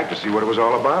to come back to see what it was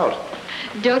all about.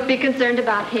 Don't be concerned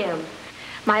about him.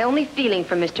 My only feeling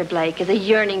for Mr. Blake is a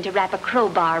yearning to wrap a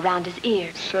crowbar around his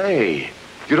ears. Say,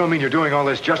 you don't mean you're doing all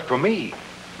this just for me?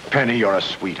 Penny, you're a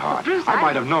sweetheart. Bruce, I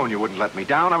might have known you wouldn't let me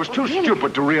down. I was too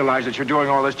stupid to realize that you're doing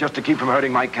all this just to keep from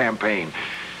hurting my campaign.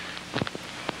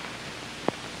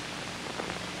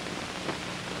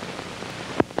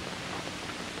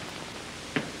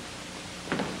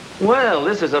 Well,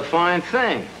 this is a fine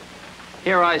thing.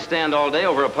 Here I stand all day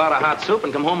over a pot of hot soup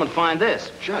and come home and find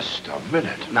this. Just a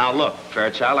minute. Now, look,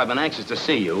 Fairchild, I've been anxious to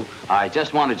see you. I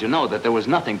just wanted you to know that there was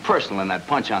nothing personal in that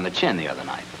punch on the chin the other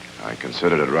night. I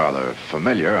considered it rather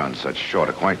familiar on such short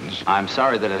acquaintance. I'm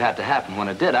sorry that it had to happen when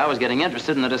it did. I was getting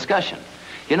interested in the discussion.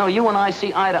 You know, you and I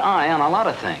see eye to eye on a lot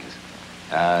of things.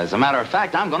 As a matter of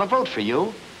fact, I'm going to vote for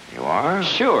you. You are?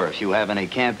 Sure. If you have any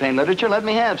campaign literature, let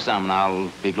me have some, and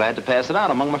I'll be glad to pass it out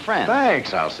among my friends.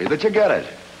 Thanks. I'll see that you get it.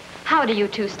 How do you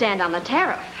two stand on the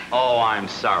tariff? Oh, I'm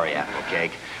sorry,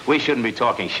 Applecake. We shouldn't be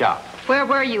talking shop. Where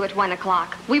were you at 1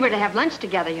 o'clock? We were to have lunch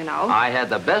together, you know. I had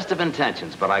the best of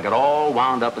intentions, but I got all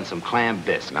wound up in some clam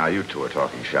bisque. Now, you two are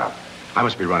talking shop. I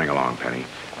must be running along, Penny.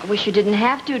 I wish you didn't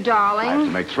have to, darling. I have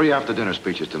to make 3 after-dinner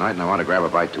speeches tonight, and I want to grab a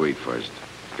bite to eat first.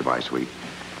 Goodbye, sweet.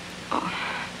 Oh.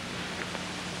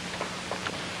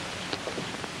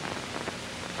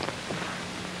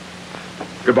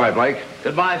 Goodbye, Blake.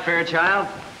 Goodbye, Fairchild.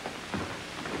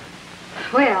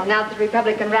 Well, now that the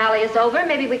Republican rally is over,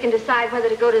 maybe we can decide whether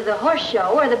to go to the horse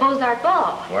show or the Beaux-Arts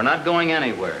ball. We're not going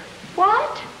anywhere.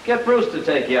 What? Get Bruce to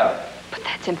take you out. But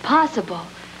that's impossible.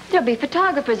 There'll be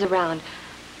photographers around.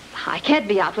 I can't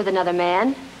be out with another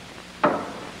man.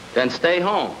 Then stay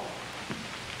home.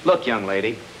 Look, young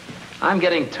lady, I'm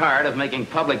getting tired of making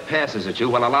public passes at you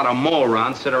while a lot of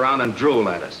morons sit around and drool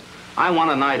at us. I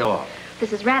want a night off.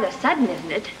 This is rather sudden,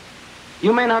 isn't it?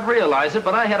 You may not realize it,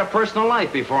 but I had a personal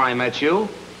life before I met you.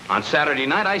 On Saturday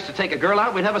night, I used to take a girl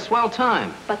out. We'd have a swell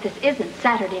time. But this isn't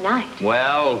Saturday night.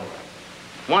 Well,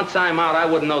 once I'm out, I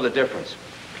wouldn't know the difference.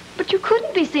 But you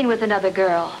couldn't be seen with another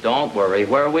girl. Don't worry.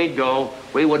 Where we'd go,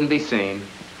 we wouldn't be seen.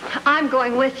 I'm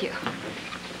going with you.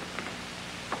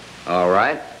 All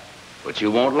right. But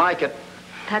you won't like it.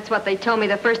 That's what they told me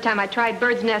the first time I tried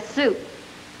bird's nest soup.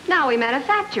 Now we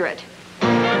manufacture it.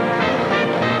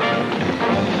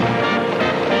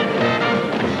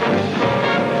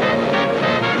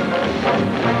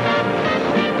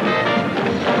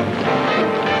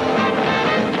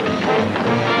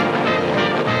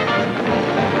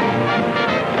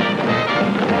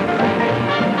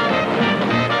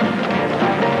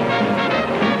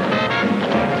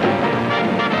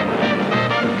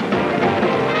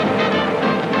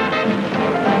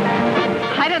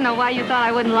 Why you thought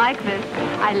I wouldn't like this.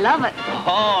 I love it.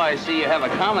 Oh, I see you have a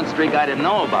common streak I didn't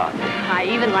know about. I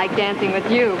even like dancing with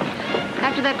you.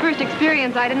 After that first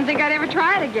experience, I didn't think I'd ever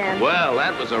try it again. Well,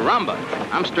 that was a rumba.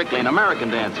 I'm strictly an American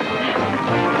dancer.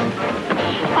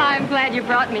 I'm glad you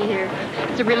brought me here.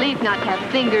 It's a relief not to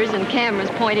have fingers and cameras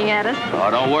pointing at us. Oh,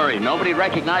 don't worry. Nobody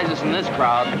recognizes us in this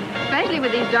crowd. Especially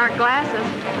with these dark glasses.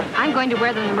 I'm going to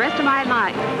wear them the rest of my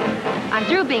life. I'm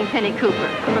through being Penny Cooper.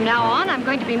 From now on, I'm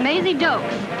going to be Maisie Dokes.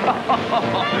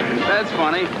 That's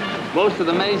funny. Most of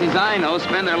the Maisies I know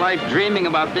spend their life dreaming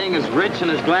about being as rich and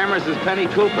as glamorous as Penny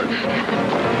Cooper.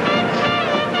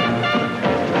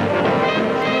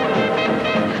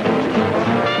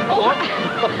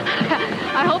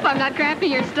 I hope I'm not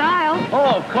cramping your style.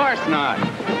 Oh, of course not.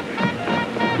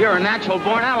 You're a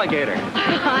natural-born alligator.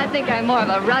 I think I'm more of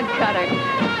a rug cutter.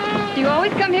 Do you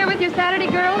always come here with your Saturday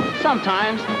girls?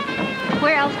 Sometimes.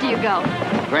 Where else do you go?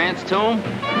 Grant's tomb?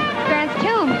 Grant's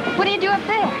tomb? What do you do up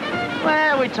there?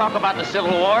 Well, we talk about the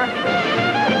Civil War.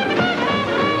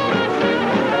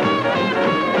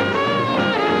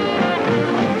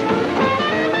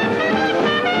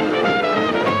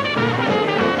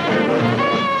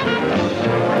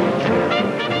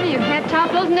 You can't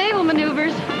top those naval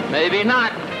maneuvers. Maybe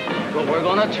not, but we're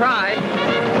gonna try.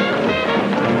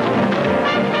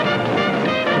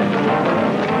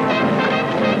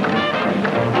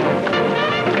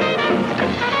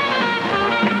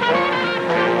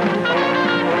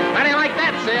 How do you like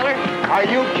that, sailor? Are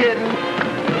you kidding?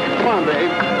 Come on,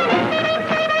 babe.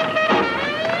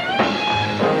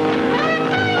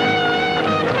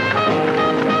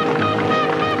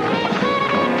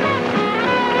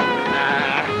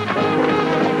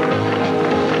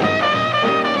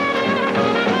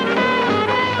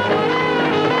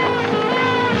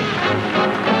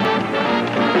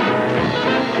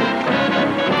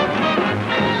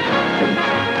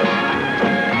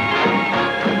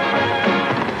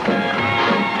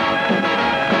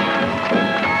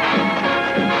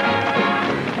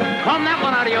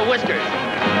 Whiskers.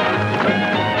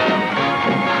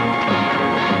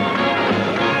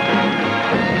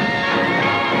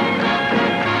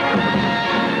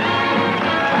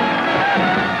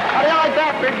 How do you like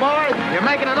that, big boy? You're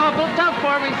making it awful tough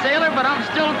for me, sailor, but I'm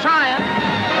still trying.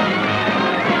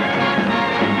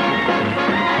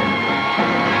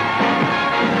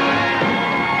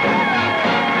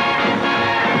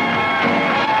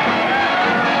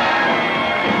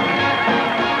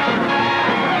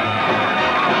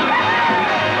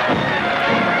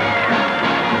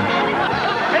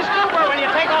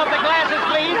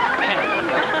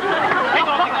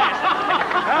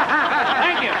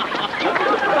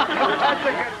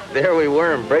 There we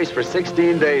were, embraced for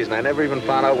 16 days, and I never even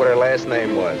found out what her last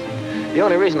name was. The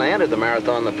only reason I entered the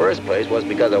marathon in the first place was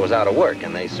because I was out of work,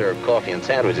 and they served coffee and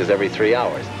sandwiches every 3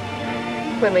 hours.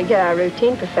 When we get our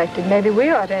routine perfected, maybe we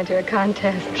ought to enter a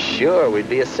contest. Sure, we'd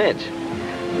be a cinch.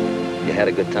 You had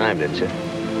a good time, didn't you?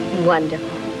 Wonderful.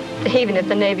 Even if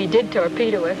the Navy did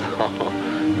torpedo us.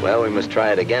 Oh, well, we must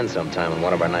try it again sometime on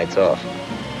one of our nights off.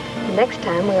 Next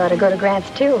time, we ought to go to Grant's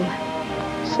tomb.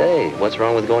 Say, what's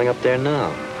wrong with going up there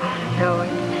now? No,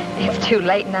 it's too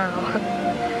late now.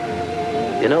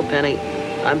 You know, Penny,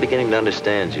 I'm beginning to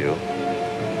understand you.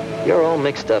 You're all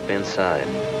mixed up inside.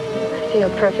 I feel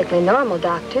perfectly normal,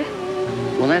 Doctor.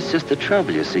 Well, that's just the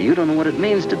trouble, you see. You don't know what it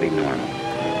means to be normal.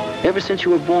 Ever since you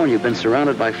were born, you've been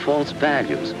surrounded by false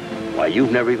values. Why,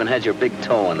 you've never even had your big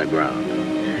toe on the ground.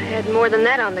 I had more than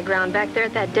that on the ground back there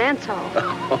at that dance hall.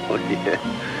 Oh, yeah.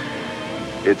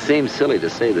 It seems silly to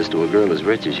say this to a girl as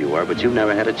rich as you are, but you've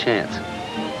never had a chance.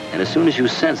 And as soon as you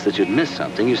sensed that you'd missed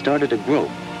something, you started to grope.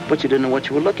 But you didn't know what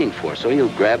you were looking for, so you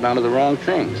grabbed onto the wrong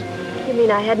things. You mean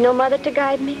I had no mother to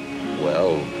guide me?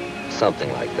 Well,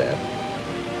 something like that.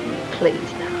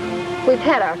 Please, now. We've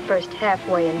had our first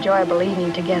halfway enjoyable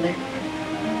evening together.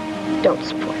 Don't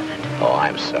spoil it. Oh,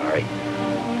 I'm sorry.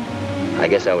 I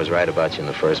guess I was right about you in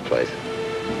the first place.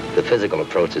 The physical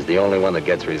approach is the only one that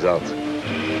gets results.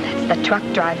 That's the truck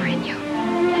driver in you.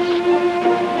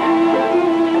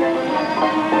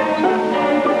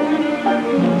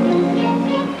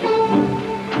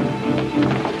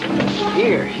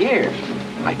 Here.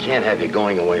 I can't have you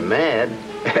going away mad.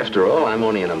 After all, I'm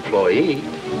only an employee.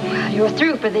 Well, you're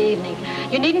through for the evening.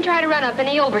 You needn't try to run up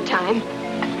any overtime.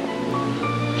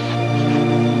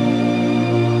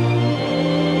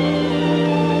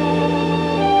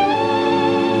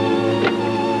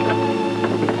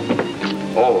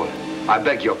 Oh, I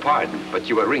beg your pardon, but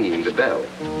you were ringing the bell.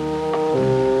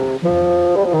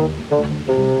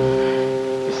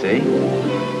 You see?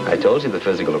 I told you the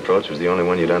physical approach was the only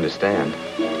one you'd understand.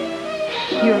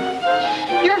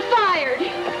 You're fired!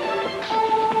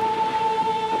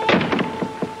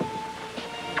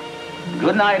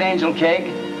 Good night, Angel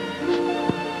Cake.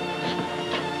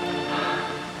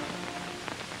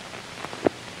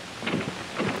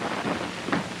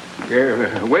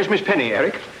 Where's Miss Penny,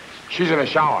 Eric? She's in the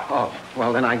shower. Oh,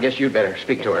 well, then I guess you'd better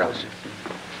speak to her, Elsa.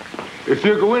 If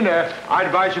you go in there, I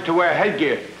advise you to wear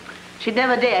headgear. She'd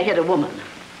never dare hit a woman.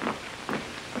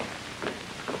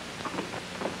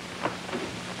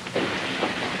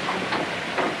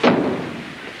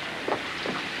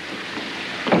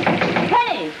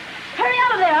 Penny, hurry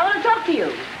out of there. I want to talk to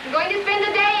you. I'm going to spend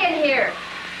the day in here.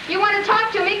 You want to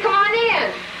talk to me? Come on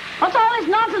in. What's all this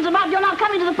nonsense about you're not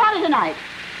coming to the party tonight?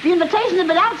 The invitations have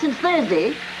been out since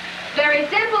Thursday. Very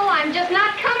simple. I'm just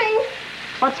not coming.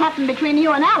 What's happened between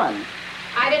you and Alan?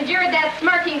 I've endured that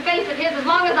smirking face of his as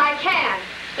long as I can.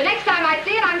 The next time I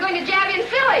see it, I'm going to jab him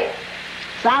silly.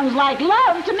 Sounds like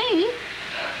love to me.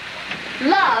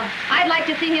 Love? I'd like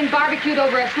to see him barbecued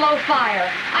over a slow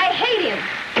fire. I hate him.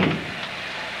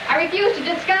 I refuse to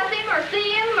discuss him or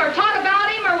see him or talk about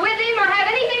him or with him or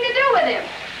have anything to do with him.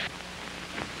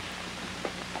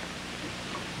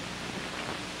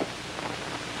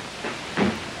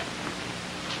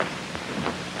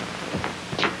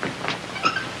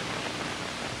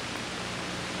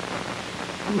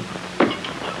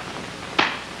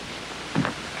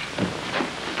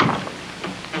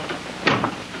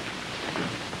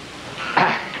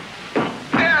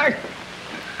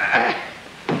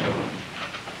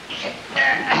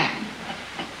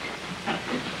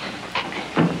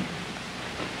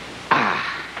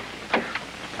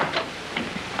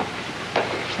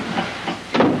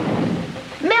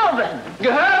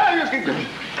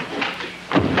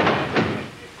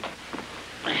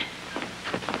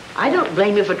 I don't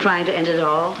blame you for trying to end it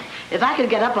all. If I could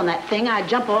get up on that thing, I'd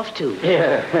jump off too.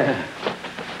 Yeah.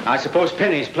 I suppose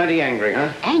Penny's plenty angry,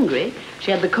 huh? Angry? She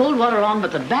had the cold water on,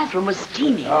 but the bathroom was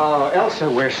steaming. Oh, Elsa,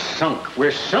 we're sunk.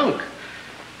 We're sunk.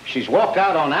 She's walked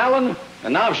out on Alan,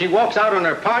 and now if she walks out on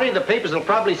her party, the papers will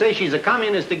probably say she's a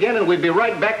communist again, and we'll be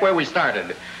right back where we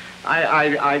started.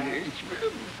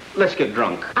 Let's get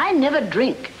drunk. I never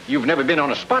drink. You've never been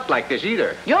on a spot like this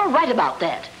either. You're right about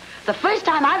that. The first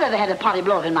time I've ever had a party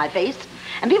blow up in my face,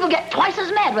 and people get twice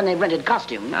as mad when they've rented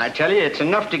costumes. I tell you, it's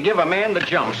enough to give a man the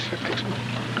jumps.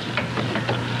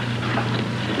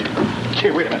 Gee,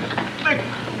 wait a minute.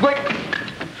 Wait.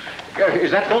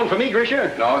 Is that phone for me,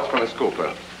 Grisha? No, it's for Miss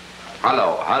Cooper.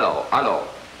 Hello, hello, hello.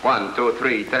 1, 2,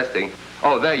 3, testing.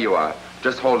 Oh, there you are.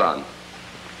 Just hold on.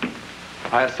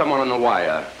 I have someone on the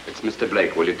wire. It's Mr.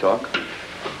 Blake. Will you talk?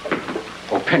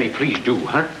 Oh, Penny, please do,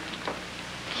 huh?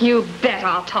 You bet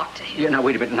I'll talk to him. Yeah, now,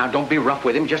 wait a minute. Now, don't be rough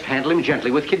with him. Just handle him gently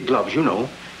with kid gloves, you know.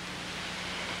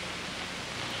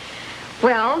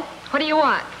 Well, what do you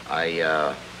want?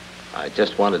 I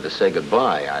just wanted to say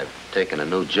goodbye. I've taken a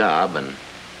new job, and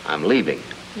I'm leaving.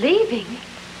 Leaving?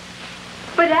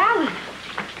 But, Alan,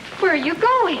 where are you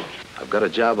going? I've got a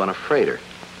job on a freighter.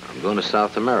 I'm going to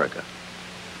South America.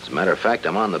 As a matter of fact,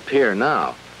 I'm on the pier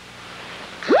now.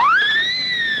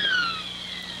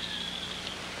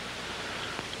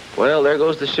 Well, there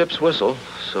goes the ship's whistle,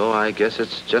 so I guess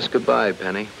it's just goodbye,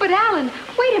 Penny. But, Alan,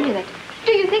 wait a minute.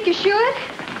 Do you think you should?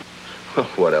 Well,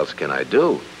 what else can I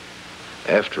do?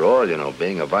 After all, you know,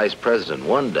 being a vice president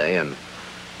one day and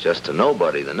just a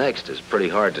nobody the next is pretty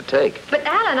hard to take. But,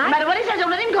 Alan, No matter what he says, don't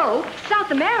let him go.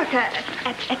 South America,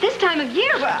 at this time of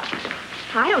year, well,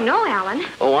 I don't know, Alan.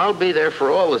 Oh, I'll be there for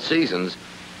all the seasons.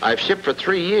 I've shipped for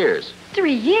 3 years.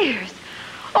 3 years?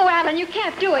 Oh, Alan, you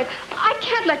can't do it. I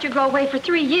can't let you go away for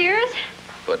 3 years.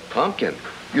 But, Pumpkin,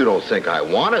 you don't think I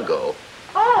want to go.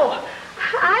 Oh,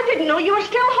 I didn't know you were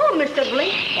still home, Mr.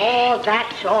 Blake. Oh,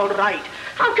 that's all right.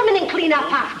 I'll come in and clean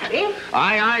up after you.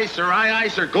 Aye, aye, sir, aye, aye,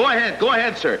 sir. Go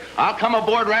ahead, sir. I'll come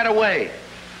aboard right away.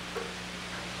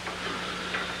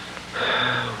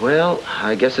 Well,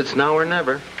 I guess it's now or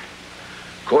never.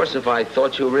 Of course, if I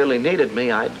thought you really needed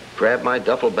me, I'd grab my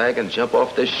duffel bag and jump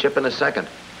off this ship in a second.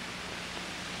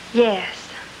 Yes,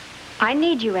 I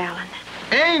need you, Alan.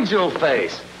 Angel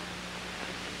face!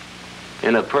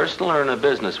 In a personal or in a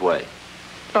business way?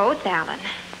 Both, Alan.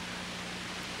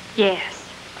 Yes.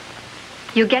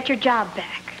 You get your job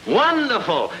back.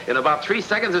 Wonderful! In about 3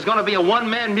 seconds, there's going to be a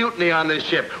one-man mutiny on this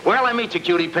ship. Where'll I meet you,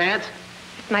 cutie pants?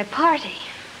 At my party.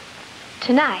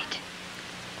 Tonight.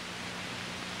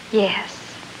 Yes.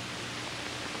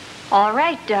 All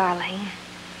right, darling.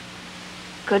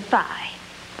 Goodbye.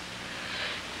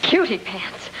 Cutie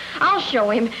pants. I'll show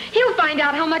him. He'll find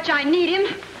out how much I need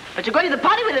him. But you're going to the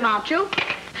party with him, aren't you?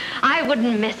 I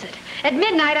wouldn't miss it. At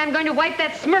midnight, I'm going to wipe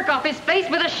that smirk off his face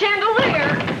with a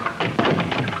chandelier.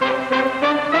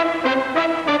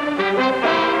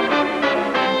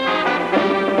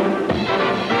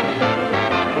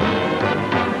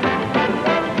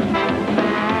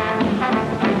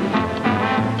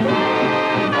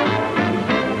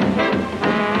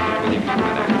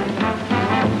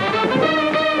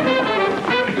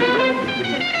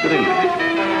 Good evening.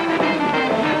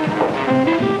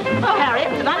 Oh,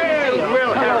 Harriet, delighted to see you.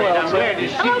 Well, Harriet, I'm glad to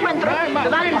see Hello, you. Winthrop.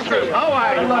 Delighted to see you. How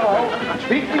are you? Hello.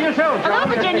 Speak for yourself, John.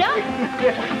 Hello, Virginia.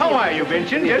 How are you,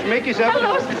 Vincent? Just make yourself...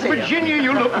 Hello, Cecilia. Virginia,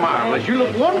 you look marvelous. You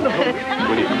look wonderful.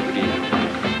 Good evening.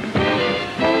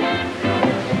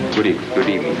 Good evening. Good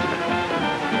evening.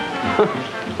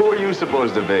 Who are you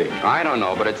supposed to be? I don't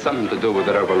know, but it's something to do with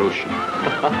the revolution.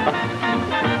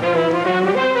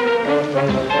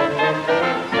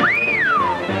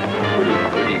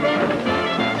 Good evening.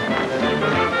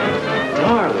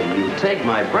 Darling, you take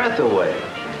my breath away.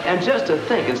 And just to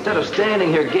think, instead of standing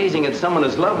here gazing at someone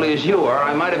as lovely as you are,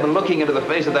 I might have been looking into the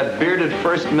face of that bearded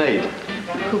first mate.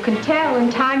 Who can tell? In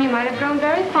time, you might have grown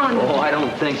very fond of Oh, him. I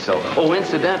don't think so. Oh,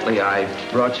 incidentally, I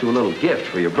brought you a little gift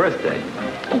for your birthday.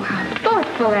 Oh, how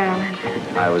thoughtful, Alan.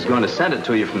 I was going to send it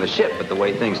to you from the ship, but the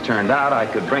way things turned out, I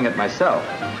could bring it myself.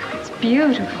 It's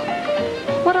beautiful.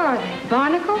 What are they,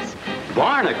 barnacles?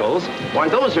 Barnacles? Why,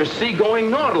 those are seagoing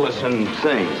nautilus and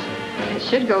things. It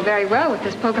should go very well with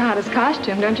this Pocahontas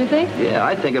costume, don't you think? Yeah,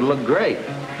 I think it'll look great.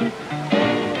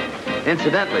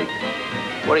 Incidentally,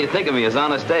 what do you think of me as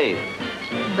Honest Abe?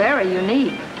 Very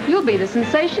unique. You'll be the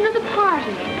sensation of the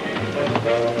party.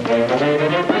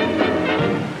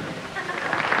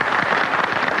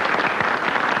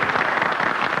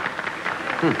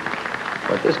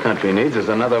 What this country needs is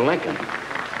another Lincoln.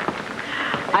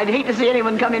 I'd hate to see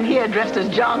anyone come in here dressed as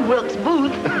John Wilkes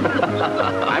Booth.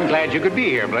 I'm glad you could be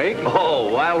here, Blake. Oh,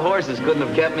 wild horses couldn't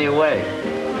have kept me away.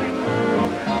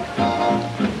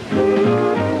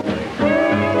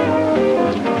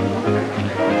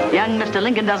 Young Mr.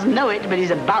 Lincoln doesn't know it, but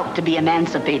he's about to be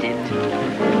emancipated.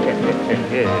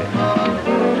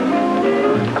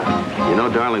 You know,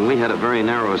 darling, we had a very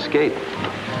narrow escape.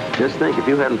 Just think, if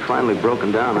you hadn't finally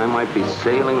broken down, I might be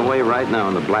sailing away right now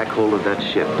in the black hole of that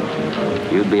ship.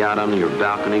 You'd be out on your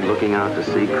balcony looking out to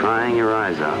sea, crying your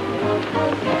eyes out.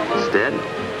 Instead,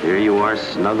 here you are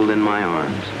snuggled in my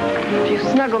arms. If you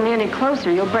snuggle me any closer,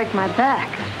 you'll break my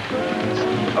back.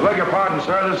 I beg your pardon,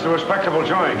 sir. This is a respectable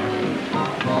joint.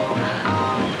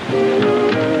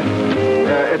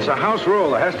 It's a house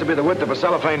rule. There has to be the width of a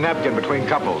cellophane napkin between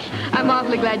couples. I'm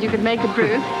awfully glad you could make it,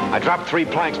 Bruce. I dropped 3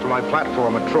 planks from my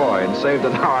platform at Troy and saved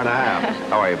an hour and a half.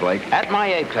 How are you, Blake? At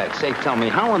my apex, say, tell me,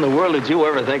 how in the world did you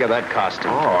ever think of that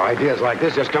costume? Oh, ideas like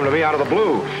this just come to me out of the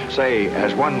blue. Say,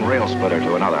 as one rail splitter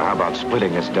to another, how about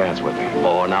splitting this dance with me?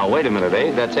 Oh, now, wait a minute,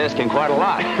 Abe. That's asking quite a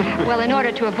lot. Well, in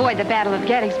order to avoid the Battle of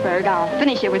Gettysburg, I'll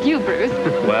finish it with you, Bruce.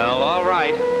 Well, all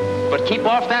right. But keep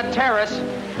off that terrace.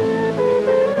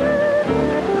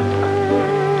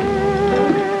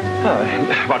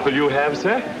 What will you have,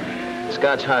 sir?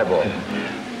 Scotch highball.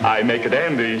 I make a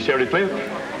dandy sherry flip.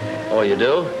 Oh, you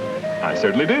do? I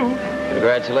certainly do.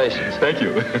 Congratulations. Thank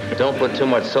you. Don't put too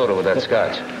much soda with that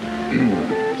scotch.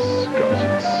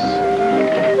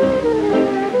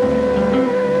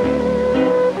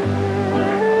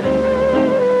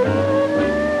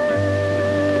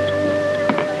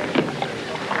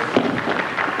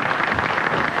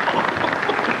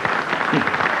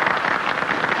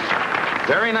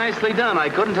 Very nicely done. I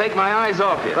couldn't take my eyes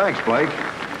off you. Thanks, Blake.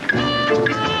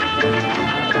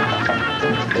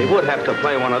 They would have to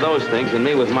play one of those things and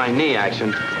me with my knee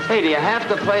action. Hey, do you have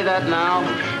to play that now?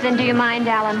 Then do you mind,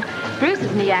 Alan?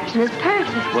 Bruce's knee action is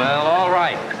perfect. Well, all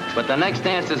right. But the next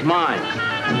dance is mine.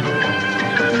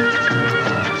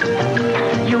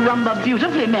 You rumba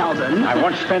beautifully, Melvin. I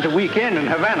once spent a weekend in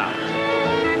Havana.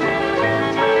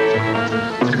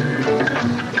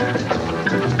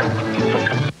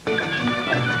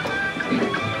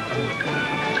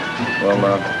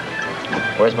 Well,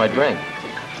 where's my drink?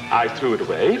 I threw it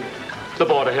away. The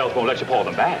Board of Health won't let you pour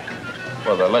them back.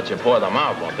 Well, they'll let you pour them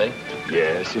out, won't they?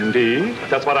 Yes, indeed.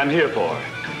 That's what I'm here for.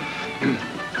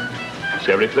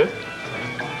 Sherry flip?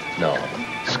 No.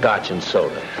 Scotch and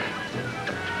soda.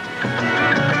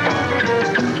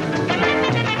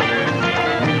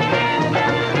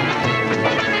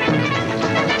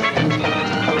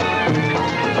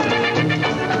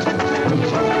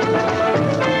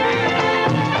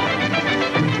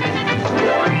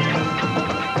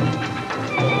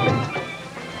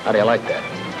 How do you like that?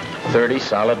 30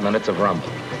 solid minutes of rumble.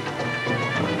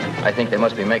 I think they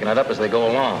must be making it up as they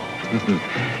go along.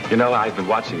 You know, I've been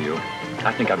watching you.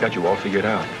 I think I've got you all figured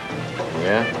out.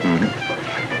 Yeah?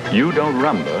 Mm-hmm. You don't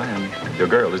rumba, and your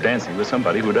girl is dancing with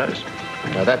somebody who does.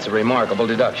 Now, that's a remarkable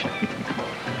deduction.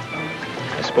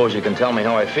 I suppose you can tell me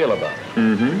how I feel about it.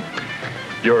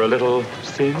 Mm-hmm. You're a little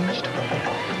singed?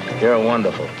 You're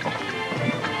wonderful.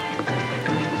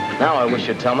 Now I wish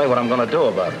you'd tell me what I'm going to do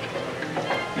about it.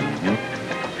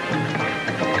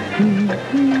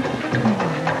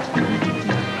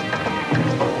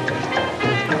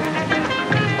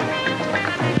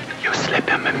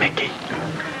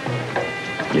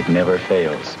 It never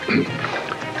fails. A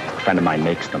friend of mine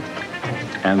makes them.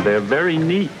 And they're very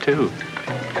neat, too.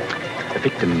 The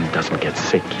victim doesn't get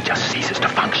sick. He just ceases to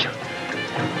function.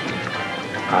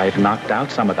 I've knocked out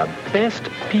some of the best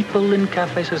people in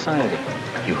cafe society.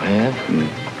 You have?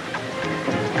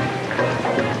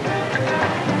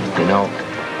 You know,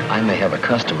 I may have a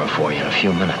customer for you in a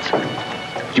few minutes.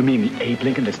 You mean the Abe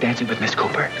Lincoln that's dancing with Miss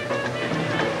Cooper?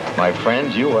 My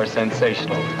friend, you are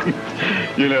sensational.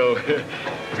 You know,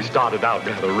 we started out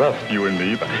rather rough, you and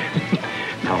me, but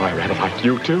now I rather like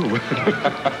you, too.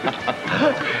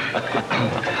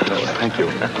 Thank you.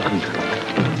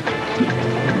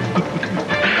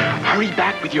 Hurry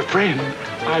back with your friend.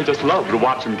 I just love to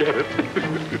watch him get it.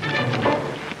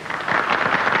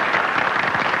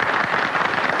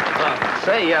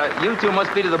 Say, you two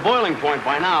must be to the boiling point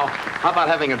by now. How about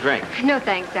having a drink? No,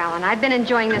 thanks, Alan. I've been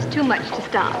enjoying this too much to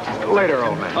stop. Later,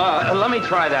 old man. Let me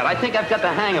try that. I think I've got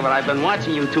the hang of it. I've been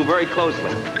watching you two very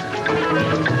closely.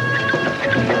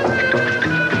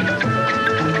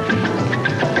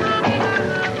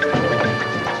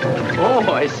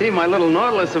 Oh, I see my little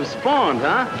Nautilus have spawned,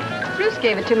 huh? Bruce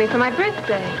gave it to me for my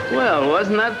birthday. Well,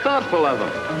 wasn't that thoughtful of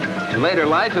him? In later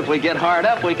life, if we get hard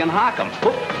up, we can hock him.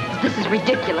 This is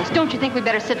ridiculous. Don't you think we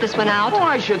better sit this one out? Oh,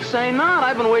 I should say not.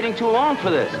 I've been waiting too long for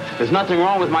this. There's nothing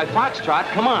wrong with my foxtrot.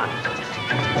 Come on.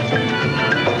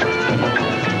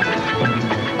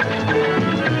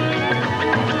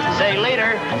 Say,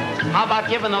 later, how about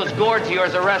giving those gourds of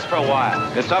yours a rest for a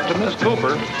while? It's up to Miss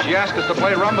Cooper. She asked us to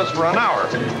play rumbas for an hour.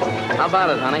 How about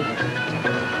it, honey?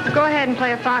 Go ahead and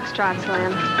play a foxtrot,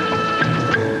 Slim.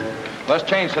 Let's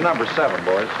change to number 7,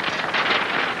 boys.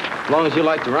 As long as you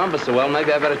like the rumba so well,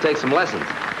 maybe I better take some lessons.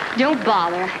 Don't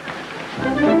bother.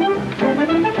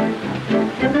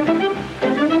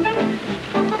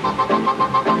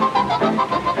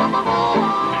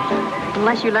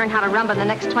 Unless you learn how to rumba in the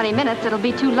next 20 minutes, it'll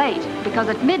be too late. Because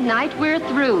at midnight, we're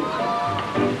through.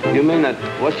 You mean that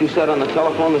what you said on the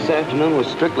telephone this afternoon was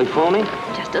strictly phony?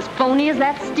 Just as phony as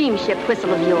that steamship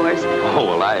whistle of yours. Oh,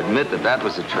 well, I admit that that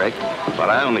was a trick. But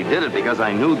I only did it because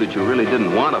I knew that you really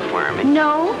didn't want to fire me.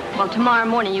 No? Well, tomorrow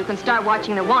morning you can start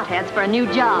watching the want ads for a new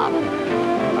job.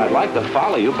 I'd like to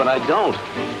follow you, but I don't.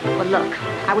 Well, look,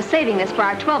 I was saving this for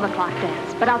our 12 o'clock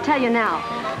dance, but I'll tell you now.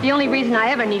 The only reason I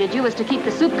ever needed you was to keep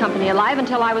the soup company alive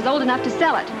until I was old enough to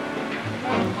sell it.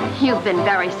 You've been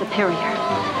very superior,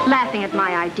 laughing at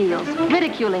my ideals,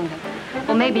 ridiculing them.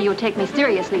 Well, maybe you'll take me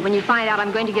seriously when you find out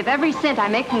I'm going to give every cent I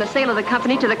make from the sale of the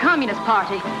company to the Communist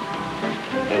Party.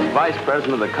 As vice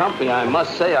president of the company, I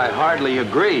must say I hardly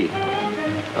agree.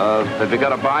 Have you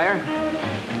got a buyer?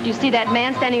 Do you see that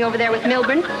man standing over there with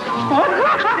Milburn?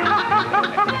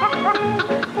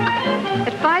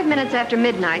 At 5 minutes after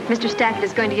midnight, Mr. Stackett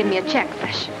is going to give me a check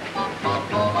fresh.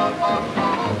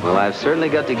 Well, I've certainly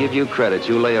got to give you credit.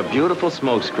 You lay a beautiful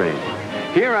smokescreen.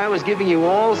 Here I was giving you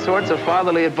all sorts of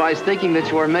fatherly advice, thinking that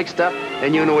you were mixed up,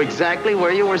 and you knew exactly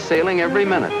where you were sailing every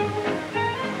minute.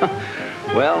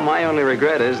 Well, my only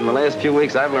regret is, in the last few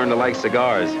weeks, I've learned to like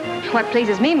cigars. What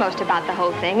pleases me most about the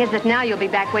whole thing is that now you'll be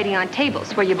back waiting on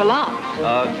tables where you belong.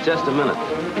 Just a minute.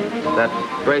 That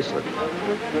bracelet.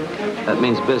 That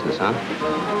means business, huh?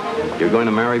 You're going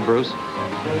to marry Bruce?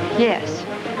 Yes.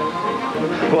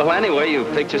 Well, anyway, you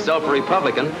picked yourself a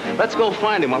Republican. Let's go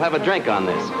find him. We'll have a drink on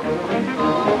this.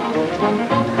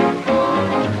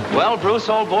 Well, Bruce,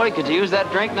 old boy, could you use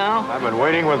that drink now? I've been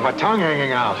waiting with my tongue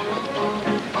hanging out.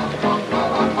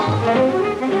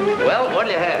 Well,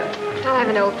 what'll you have? I'll have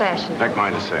an old-fashioned. Take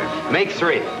mine the same. Make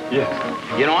 3.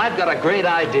 Yeah. You know, I've got a great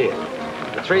idea.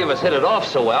 The 3 of us hit it off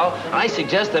so well, I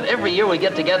suggest that every year we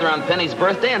get together on Penny's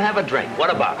birthday and have a drink. What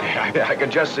about it? I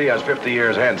can just see us 50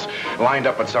 years hence, lined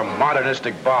up at some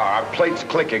modernistic bar, our plates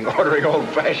clicking, ordering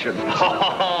old-fashioned.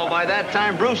 Oh, by that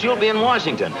time, Bruce, you'll be in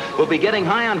Washington. We'll be getting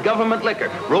high on government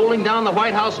liquor, rolling down the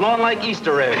White House lawn like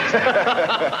Easter eggs.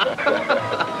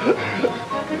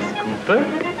 Cooper?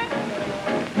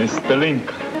 Mr.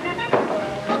 Lincoln.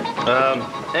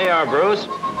 There you are, Bruce.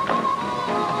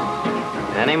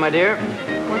 Penny, my dear?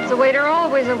 Once a waiter,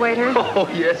 always a waiter. Oh,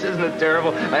 yes, isn't it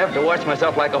terrible? I have to watch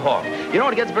myself like a hawk. You know,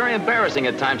 it gets very embarrassing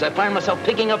at times. I find myself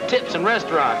picking up tips in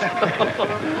restaurants.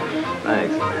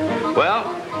 Thanks.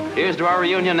 Well, here's to our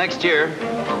reunion next year.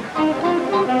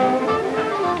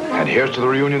 And here's to the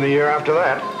reunion the year after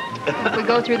that. If we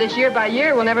go through this year by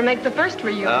year, we'll never make the first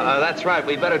reunion. That's right.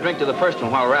 We'd better drink to the first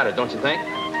one while we're at it, don't you think?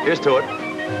 Here's to it.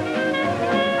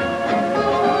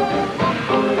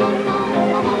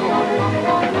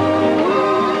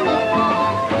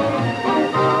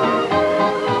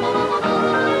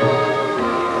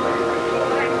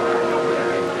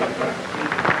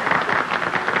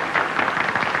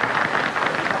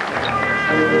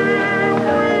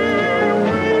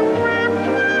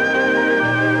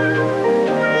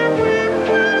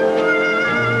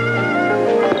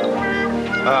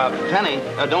 Penny,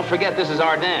 don't forget this is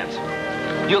our dance.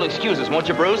 You'll excuse us, won't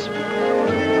you, Bruce?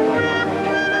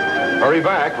 Hurry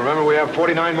back. Remember, we have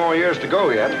 49 more years to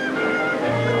go yet.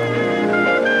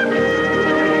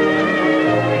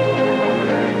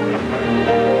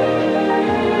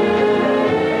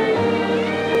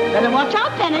 Better watch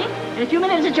out, Penny. In a few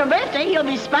minutes it's your birthday, he'll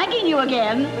be spanking you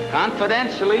again.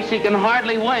 Confidentially, she can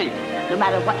hardly wait. No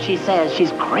matter what she says,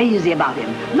 she's crazy about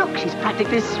him. Look, she's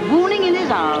practically swooning in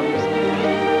his arms.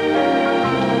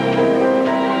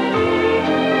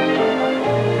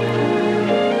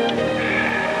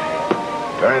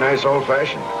 Very nice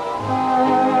old-fashioned.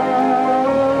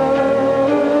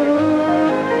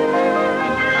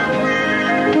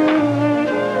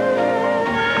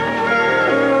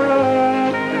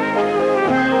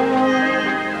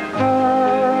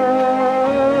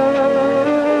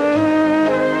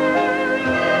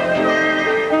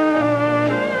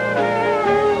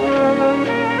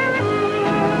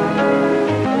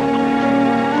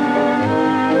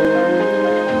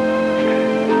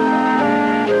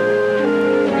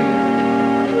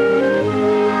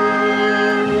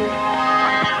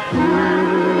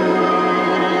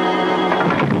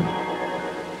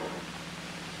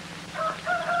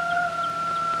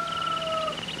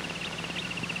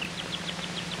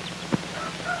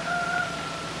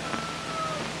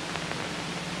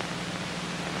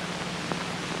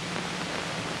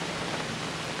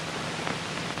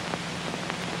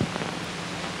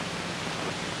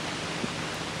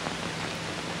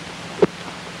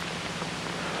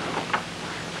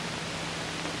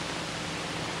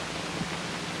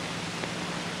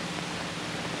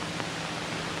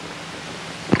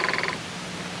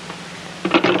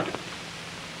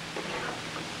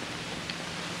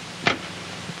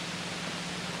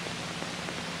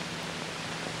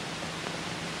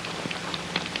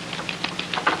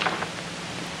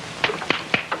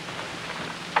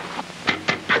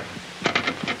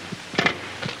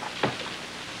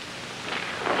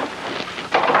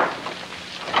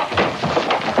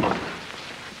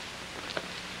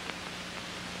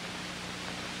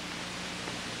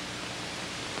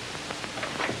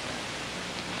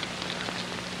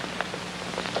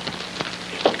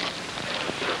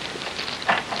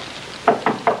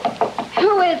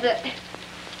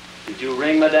 Did you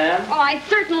ring, Madame? Oh, I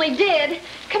certainly did.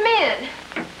 Come in.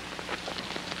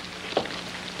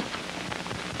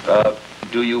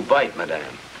 Do you bite,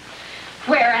 Madame?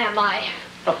 Where am I?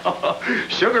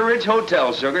 Sugar Ridge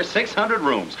Hotel, Sugar. 600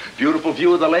 rooms. Beautiful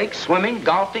view of the lake, swimming,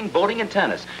 golfing, boating, and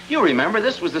tennis. You remember,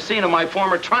 this was the scene of my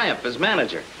former triumph as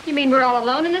manager. You mean we're all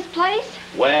alone in this place?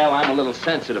 Well, I'm a little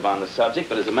sensitive on the subject,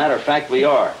 but as a matter of fact, we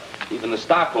are. Even the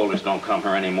stockholders don't come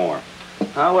here anymore.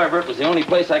 However, it was the only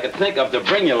place I could think of to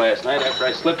bring you last night after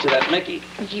I slipped you that Mickey.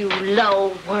 You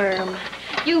low worm.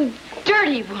 You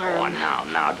dirty worm. Oh,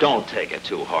 now, don't take it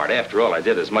too hard. After all, I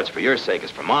did as much for your sake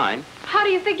as for mine. How do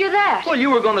you figure that? Well,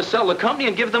 you were going to sell the company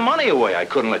and give the money away. I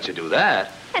couldn't let you do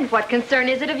that. And what concern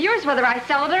is it of yours whether I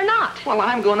sell it or not? Well,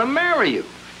 I'm going to marry you.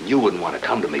 You wouldn't want to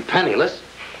come to me penniless.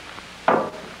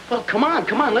 Well, come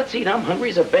on, let's eat. I'm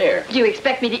hungry as a bear. Do you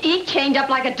expect me to eat chained up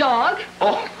like a dog?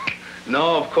 Oh,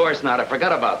 no, of course not. I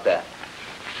forgot about that.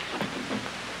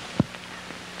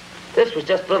 This was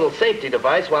just a little safety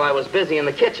device while I was busy in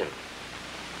the kitchen.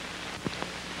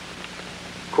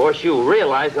 Of course, you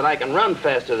realize that I can run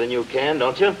faster than you can,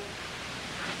 don't you?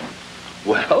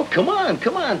 Well, come on,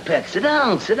 pet. Sit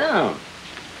down.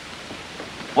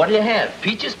 What do you have?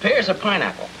 Peaches, pears, or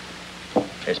pineapple?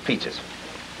 There's peaches.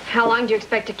 How long do you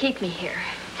expect to keep me here?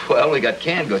 Well, we got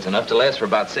canned goods enough to last for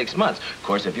about 6 months. Of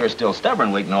course, if you're still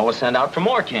stubborn, we can always send out for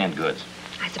more canned goods.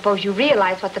 I suppose you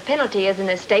realize what the penalty is in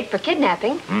this state for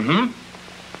kidnapping.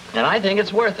 Mm-hmm. And I think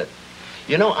it's worth it.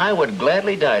 You know, I would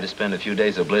gladly die to spend a few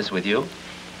days of bliss with you.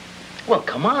 Well,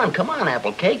 come on,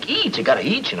 Apple Cake. Eat. You gotta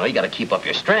eat, you know. You gotta keep up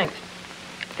your strength.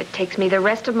 If it takes me the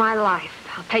rest of my life,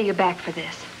 I'll pay you back for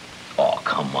this. Oh,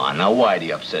 come on. Now, why do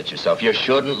you upset yourself? You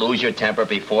shouldn't lose your temper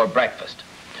before breakfast.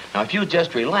 Now, if you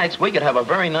just relax, we could have a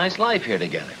very nice life here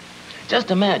together.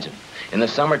 Just imagine. In the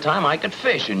summertime, I could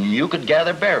fish and you could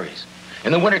gather berries.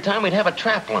 In the wintertime, we'd have a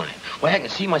trap line. Why, I can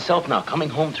see myself now coming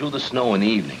home through the snow in the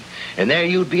evening. And there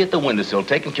you'd be at the windowsill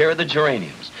taking care of the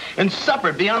geraniums. And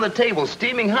supper'd be on the table,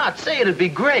 steaming hot. Say, it'd be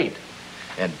great.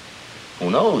 And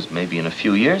who knows, maybe in a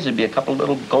few years, there'd be a couple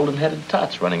little golden-headed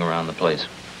tots running around the place.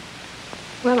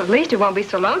 Well, at least it won't be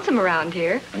so lonesome around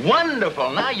here. Wonderful.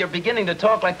 Now you're beginning to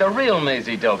talk like the real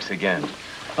Maisie Dokes again.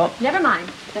 Oh, never mind.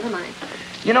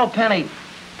 You know, Penny,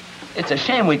 it's a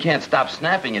shame we can't stop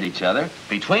snapping at each other.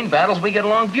 Between battles, we get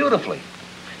along beautifully.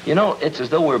 You know, it's as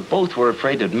though we both were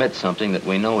afraid to admit something that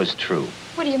we know is true.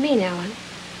 What do you mean, Ellen?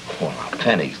 Well, now,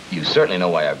 Penny, you certainly know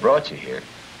why I brought you here.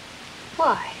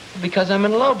 Why? Because I'm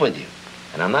in love with you.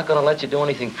 And I'm not going to let you do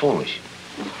anything foolish.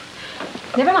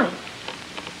 Never mind.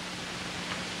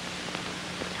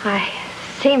 I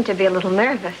seem to be a little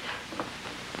nervous.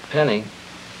 Penny,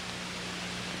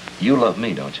 you love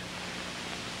me, don't you?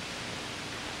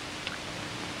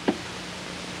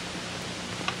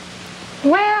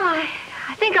 Well,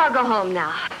 I think I'll go home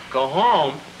now. Go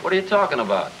home? What are you talking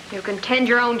about? You can tend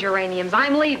your own geraniums.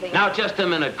 I'm leaving. Now, just a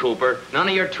minute, Cooper. None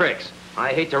of your tricks.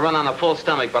 I hate to run on a full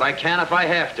stomach, but I can if I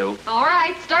have to. All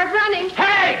right, start running.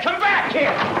 Hey, come back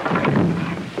here!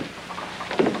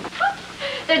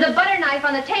 There's a butter knife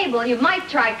on the table. You might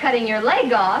try cutting your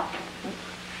leg off.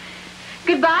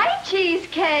 Goodbye,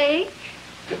 cheesecake.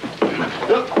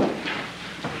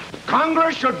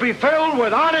 Congress should be filled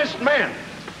with honest men.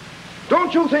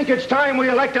 Don't you think it's time we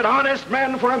elected honest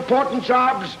men for important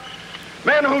jobs?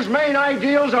 Men whose main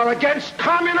ideals are against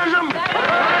communism?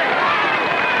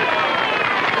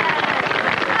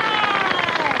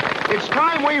 It's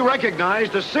time we recognize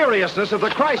the seriousness of the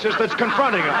crisis that's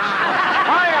confronting us.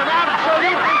 I am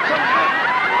absolutely convinced.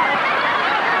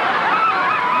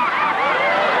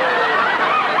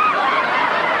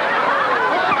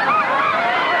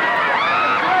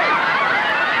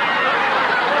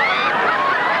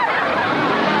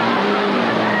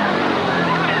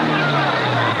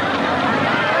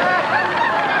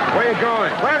 Where are you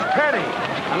going? Where's Penny?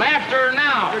 I'm after her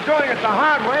now. You're doing it the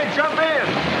hard way. Jump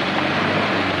in.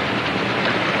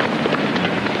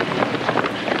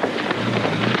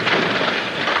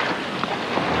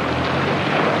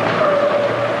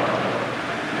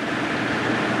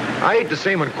 I hate to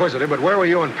seem inquisitive, but where were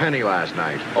you and Penny last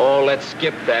night? Oh, let's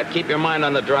skip that. Keep your mind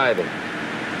on the driving.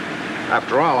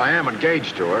 After all, I am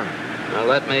engaged to her. Well,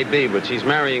 that may be, but she's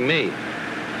marrying me.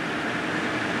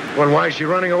 Well, why is she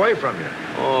running away from you?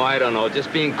 Oh, I don't know.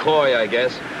 Just being coy, I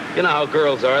guess. You know how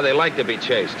girls are. They like to be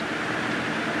chased.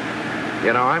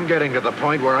 You know, I'm getting to the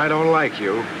point where I don't like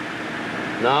you.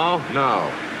 No?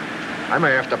 No. I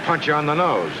may have to punch you on the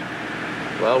nose.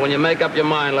 Well, when you make up your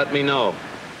mind, let me know.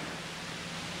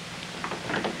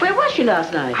 Where was she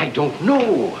last night? I don't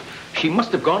know. She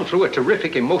must have gone through a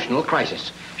terrific emotional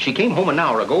crisis. She came home an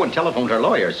hour ago and telephoned her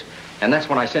lawyers. And that's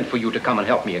when I sent for you to come and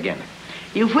help me again.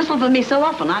 You've whistled for me so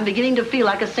often, I'm beginning to feel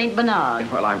like a St. Bernard.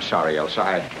 Well, I'm sorry,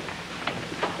 Elsa.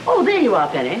 Oh, there you are,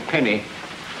 Penny. Penny,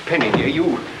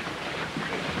 dear,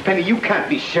 Penny, you can't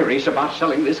be serious about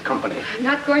selling this company. I'm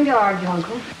not going to argue,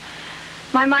 Uncle.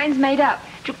 My mind's made up.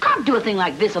 You can't do a thing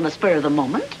like this on the spur of the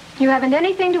moment. You haven't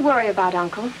anything to worry about,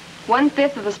 Uncle.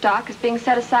 1/5 of the stock is being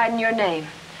set aside in your name.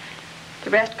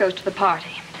 The rest goes to the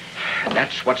party.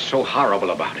 That's what's so horrible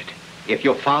about it. If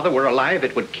your father were alive,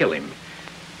 it would kill him.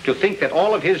 To think that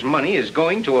all of his money is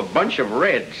going to a bunch of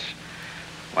Reds.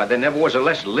 Why, there never was a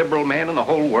less liberal man in the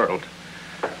whole world.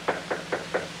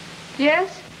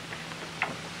 Yes?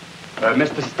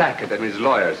 Mr. Stackett and his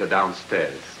lawyers are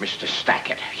downstairs. Mr.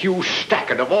 Stackett, Hugh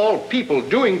Stackett, of all people,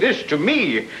 doing this to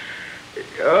me.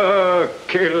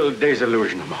 Quel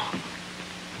désillusionnement.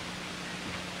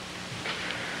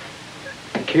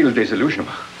 Quel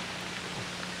désillusionnement.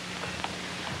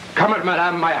 Comrade,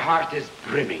 madame, my heart is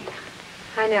brimming.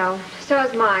 I know. So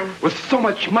is mine. With so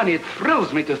much money, it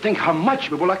thrills me to think how much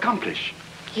we will accomplish.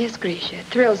 Yes, Grisha, it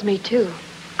thrills me, too.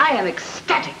 I am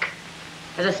ecstatic.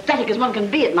 As ecstatic as one can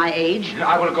be at my age.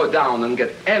 I will go down and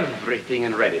get everything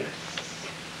in readiness.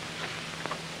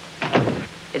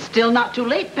 It's still not too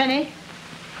late, Penny.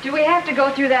 Do we have to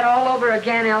go through that all over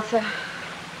again, Elsa?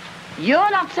 You're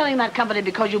not selling that company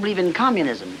because you believe in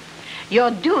communism.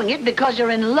 You're doing it because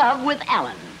you're in love with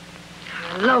Alan.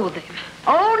 I loathe him.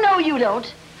 Oh, no, you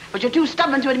don't. But you're too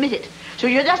stubborn to admit it. So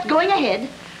you're just going ahead,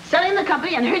 selling the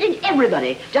company and hurting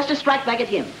everybody just to strike back at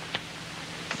him.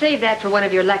 Save that for one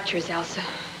of your lectures, Elsa.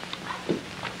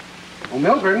 Oh,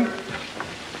 Milburn.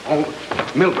 Oh,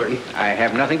 Milburn. I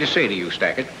have nothing to say to you,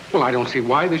 Stackett. Well, I don't see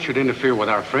why this should interfere with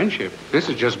our friendship. This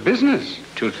is just business.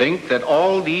 To think that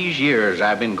all these years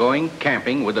I've been going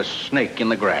camping with a snake in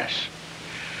the grass.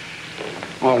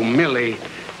 Oh, Millie.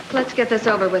 Let's get this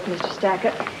over with, Mr.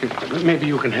 Stackett. Maybe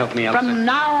you can help me, Elsa. From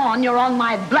now on, you're on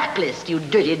my blacklist, you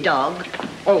dirty dog.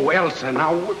 Oh, Elsa,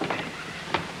 now...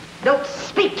 Don't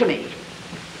speak to me.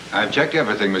 I've checked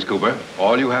everything, Miss Cooper.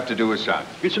 All you have to do is sign.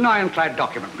 It's an ironclad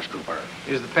document, Miss Cooper.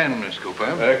 Is the pen, Miss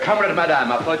Cooper? Comrade,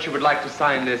 madame, I thought you would like to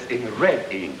sign this in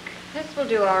red ink. This will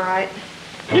do all right.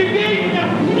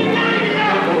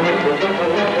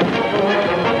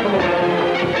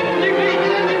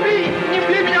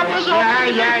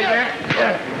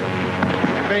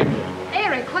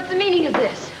 Eric, what's the meaning of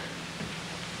this?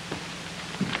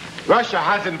 Russia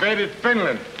has invaded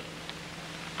Finland.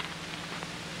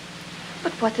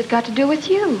 But what's it got to do with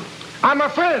you? I'm a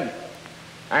friend.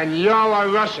 And you're a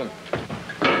Russian.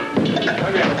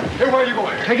 Hey, where are you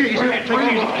going? Take it easy. Take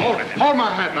it easy. Hold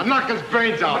my hand. I'll knock his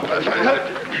brains out.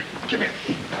 Give me.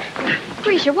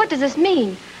 Grisha, what does this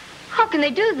mean? How can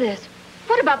they do this?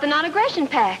 What about the non-aggression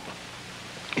pact?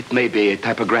 It may be a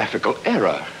typographical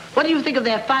error. What do you think of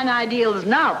their fine ideals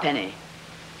now, Penny?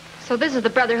 So this is the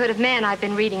Brotherhood of Man I've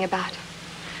been reading about.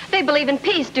 They believe in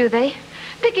peace, do they?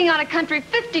 Picking on a country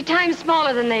 50 times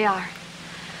smaller than they are.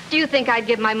 Do you think I'd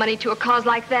give my money to a cause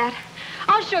like that?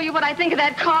 I'll show you what I think of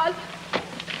that cause.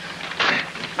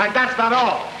 And that's not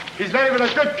all. He's not even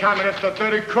a good communist, a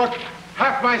dirty crook.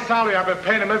 Half my salary I've been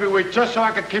paying him every week just so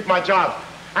I could keep my job.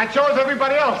 And so is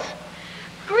everybody else.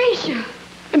 Grisha.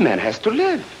 A man has to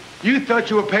live. You thought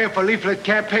you were paying for leaflet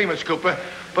campaign, Miss Cooper.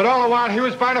 But all the while he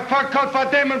was buying a fur coat for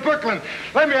a dame in Brooklyn.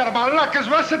 Let me out of my luck as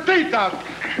rust of teeth out.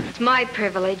 It's my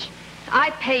privilege.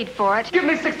 I paid for it. Give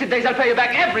me 60 days, I'll pay you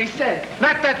back every cent.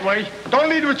 Not that way. Don't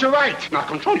lead with your right. Now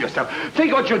control yourself.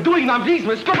 Think what you're doing now, please,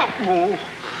 Miss Cooper. Oh.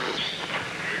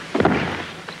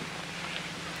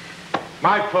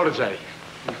 My protege.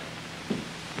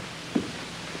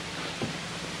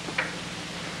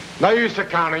 No use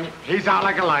accounting. He's out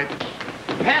like a light.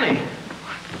 Penny!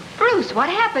 Bruce, what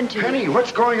happened to you? Penny,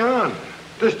 what's going on?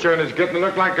 This journey's getting to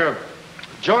look like a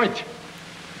joint.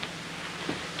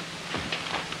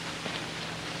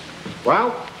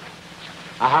 Well,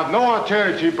 I have no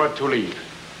alternative but to leave.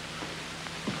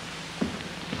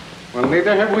 Well,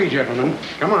 neither have we, gentlemen.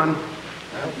 Come on.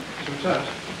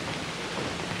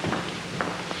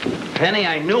 Penny,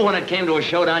 I knew when it came to a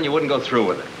showdown you wouldn't go through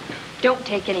with it. Don't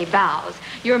take any vows.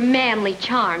 Your manly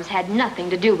charms had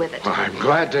nothing to do with it. Well, I'm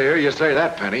glad to hear you say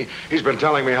that, Penny. He's been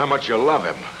telling me how much you love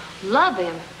him. Love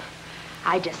him?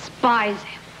 I despise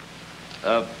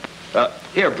him.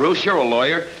 Here, Bruce, you're a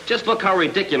lawyer. Just look how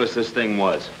ridiculous this thing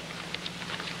was.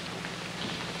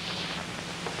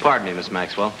 Pardon me, Miss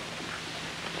Maxwell.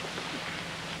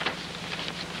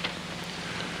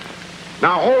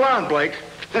 Now, hold on, Blake.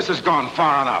 This has gone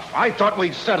far enough. I thought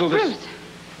we'd settled this. Bruce.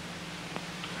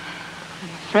 I'm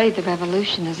afraid the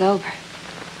revolution is over.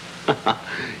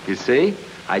 You see?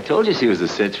 I told you she was a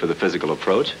sitch for the physical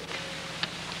approach.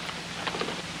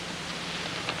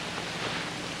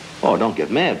 Oh, don't get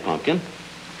mad, Pumpkin.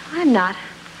 I'm not.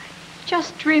 I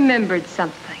just remembered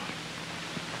something.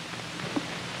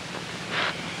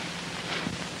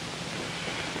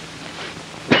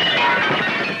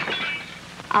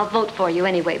 I'll vote for you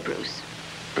anyway, Bruce.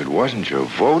 It wasn't your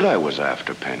vote I was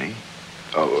after, Penny.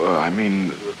 I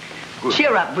mean...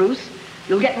 Cheer up, Bruce.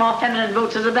 You'll get more feminine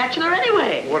votes as a bachelor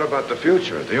anyway. What about the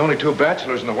future? The only two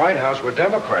bachelors in the White House were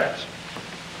Democrats.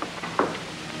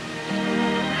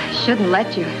 I shouldn't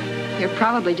let you. You're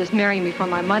probably just marrying me for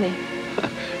my money.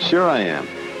 Sure I am.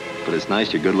 But it's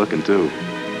nice you're good looking, too.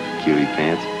 Cutie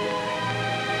pants.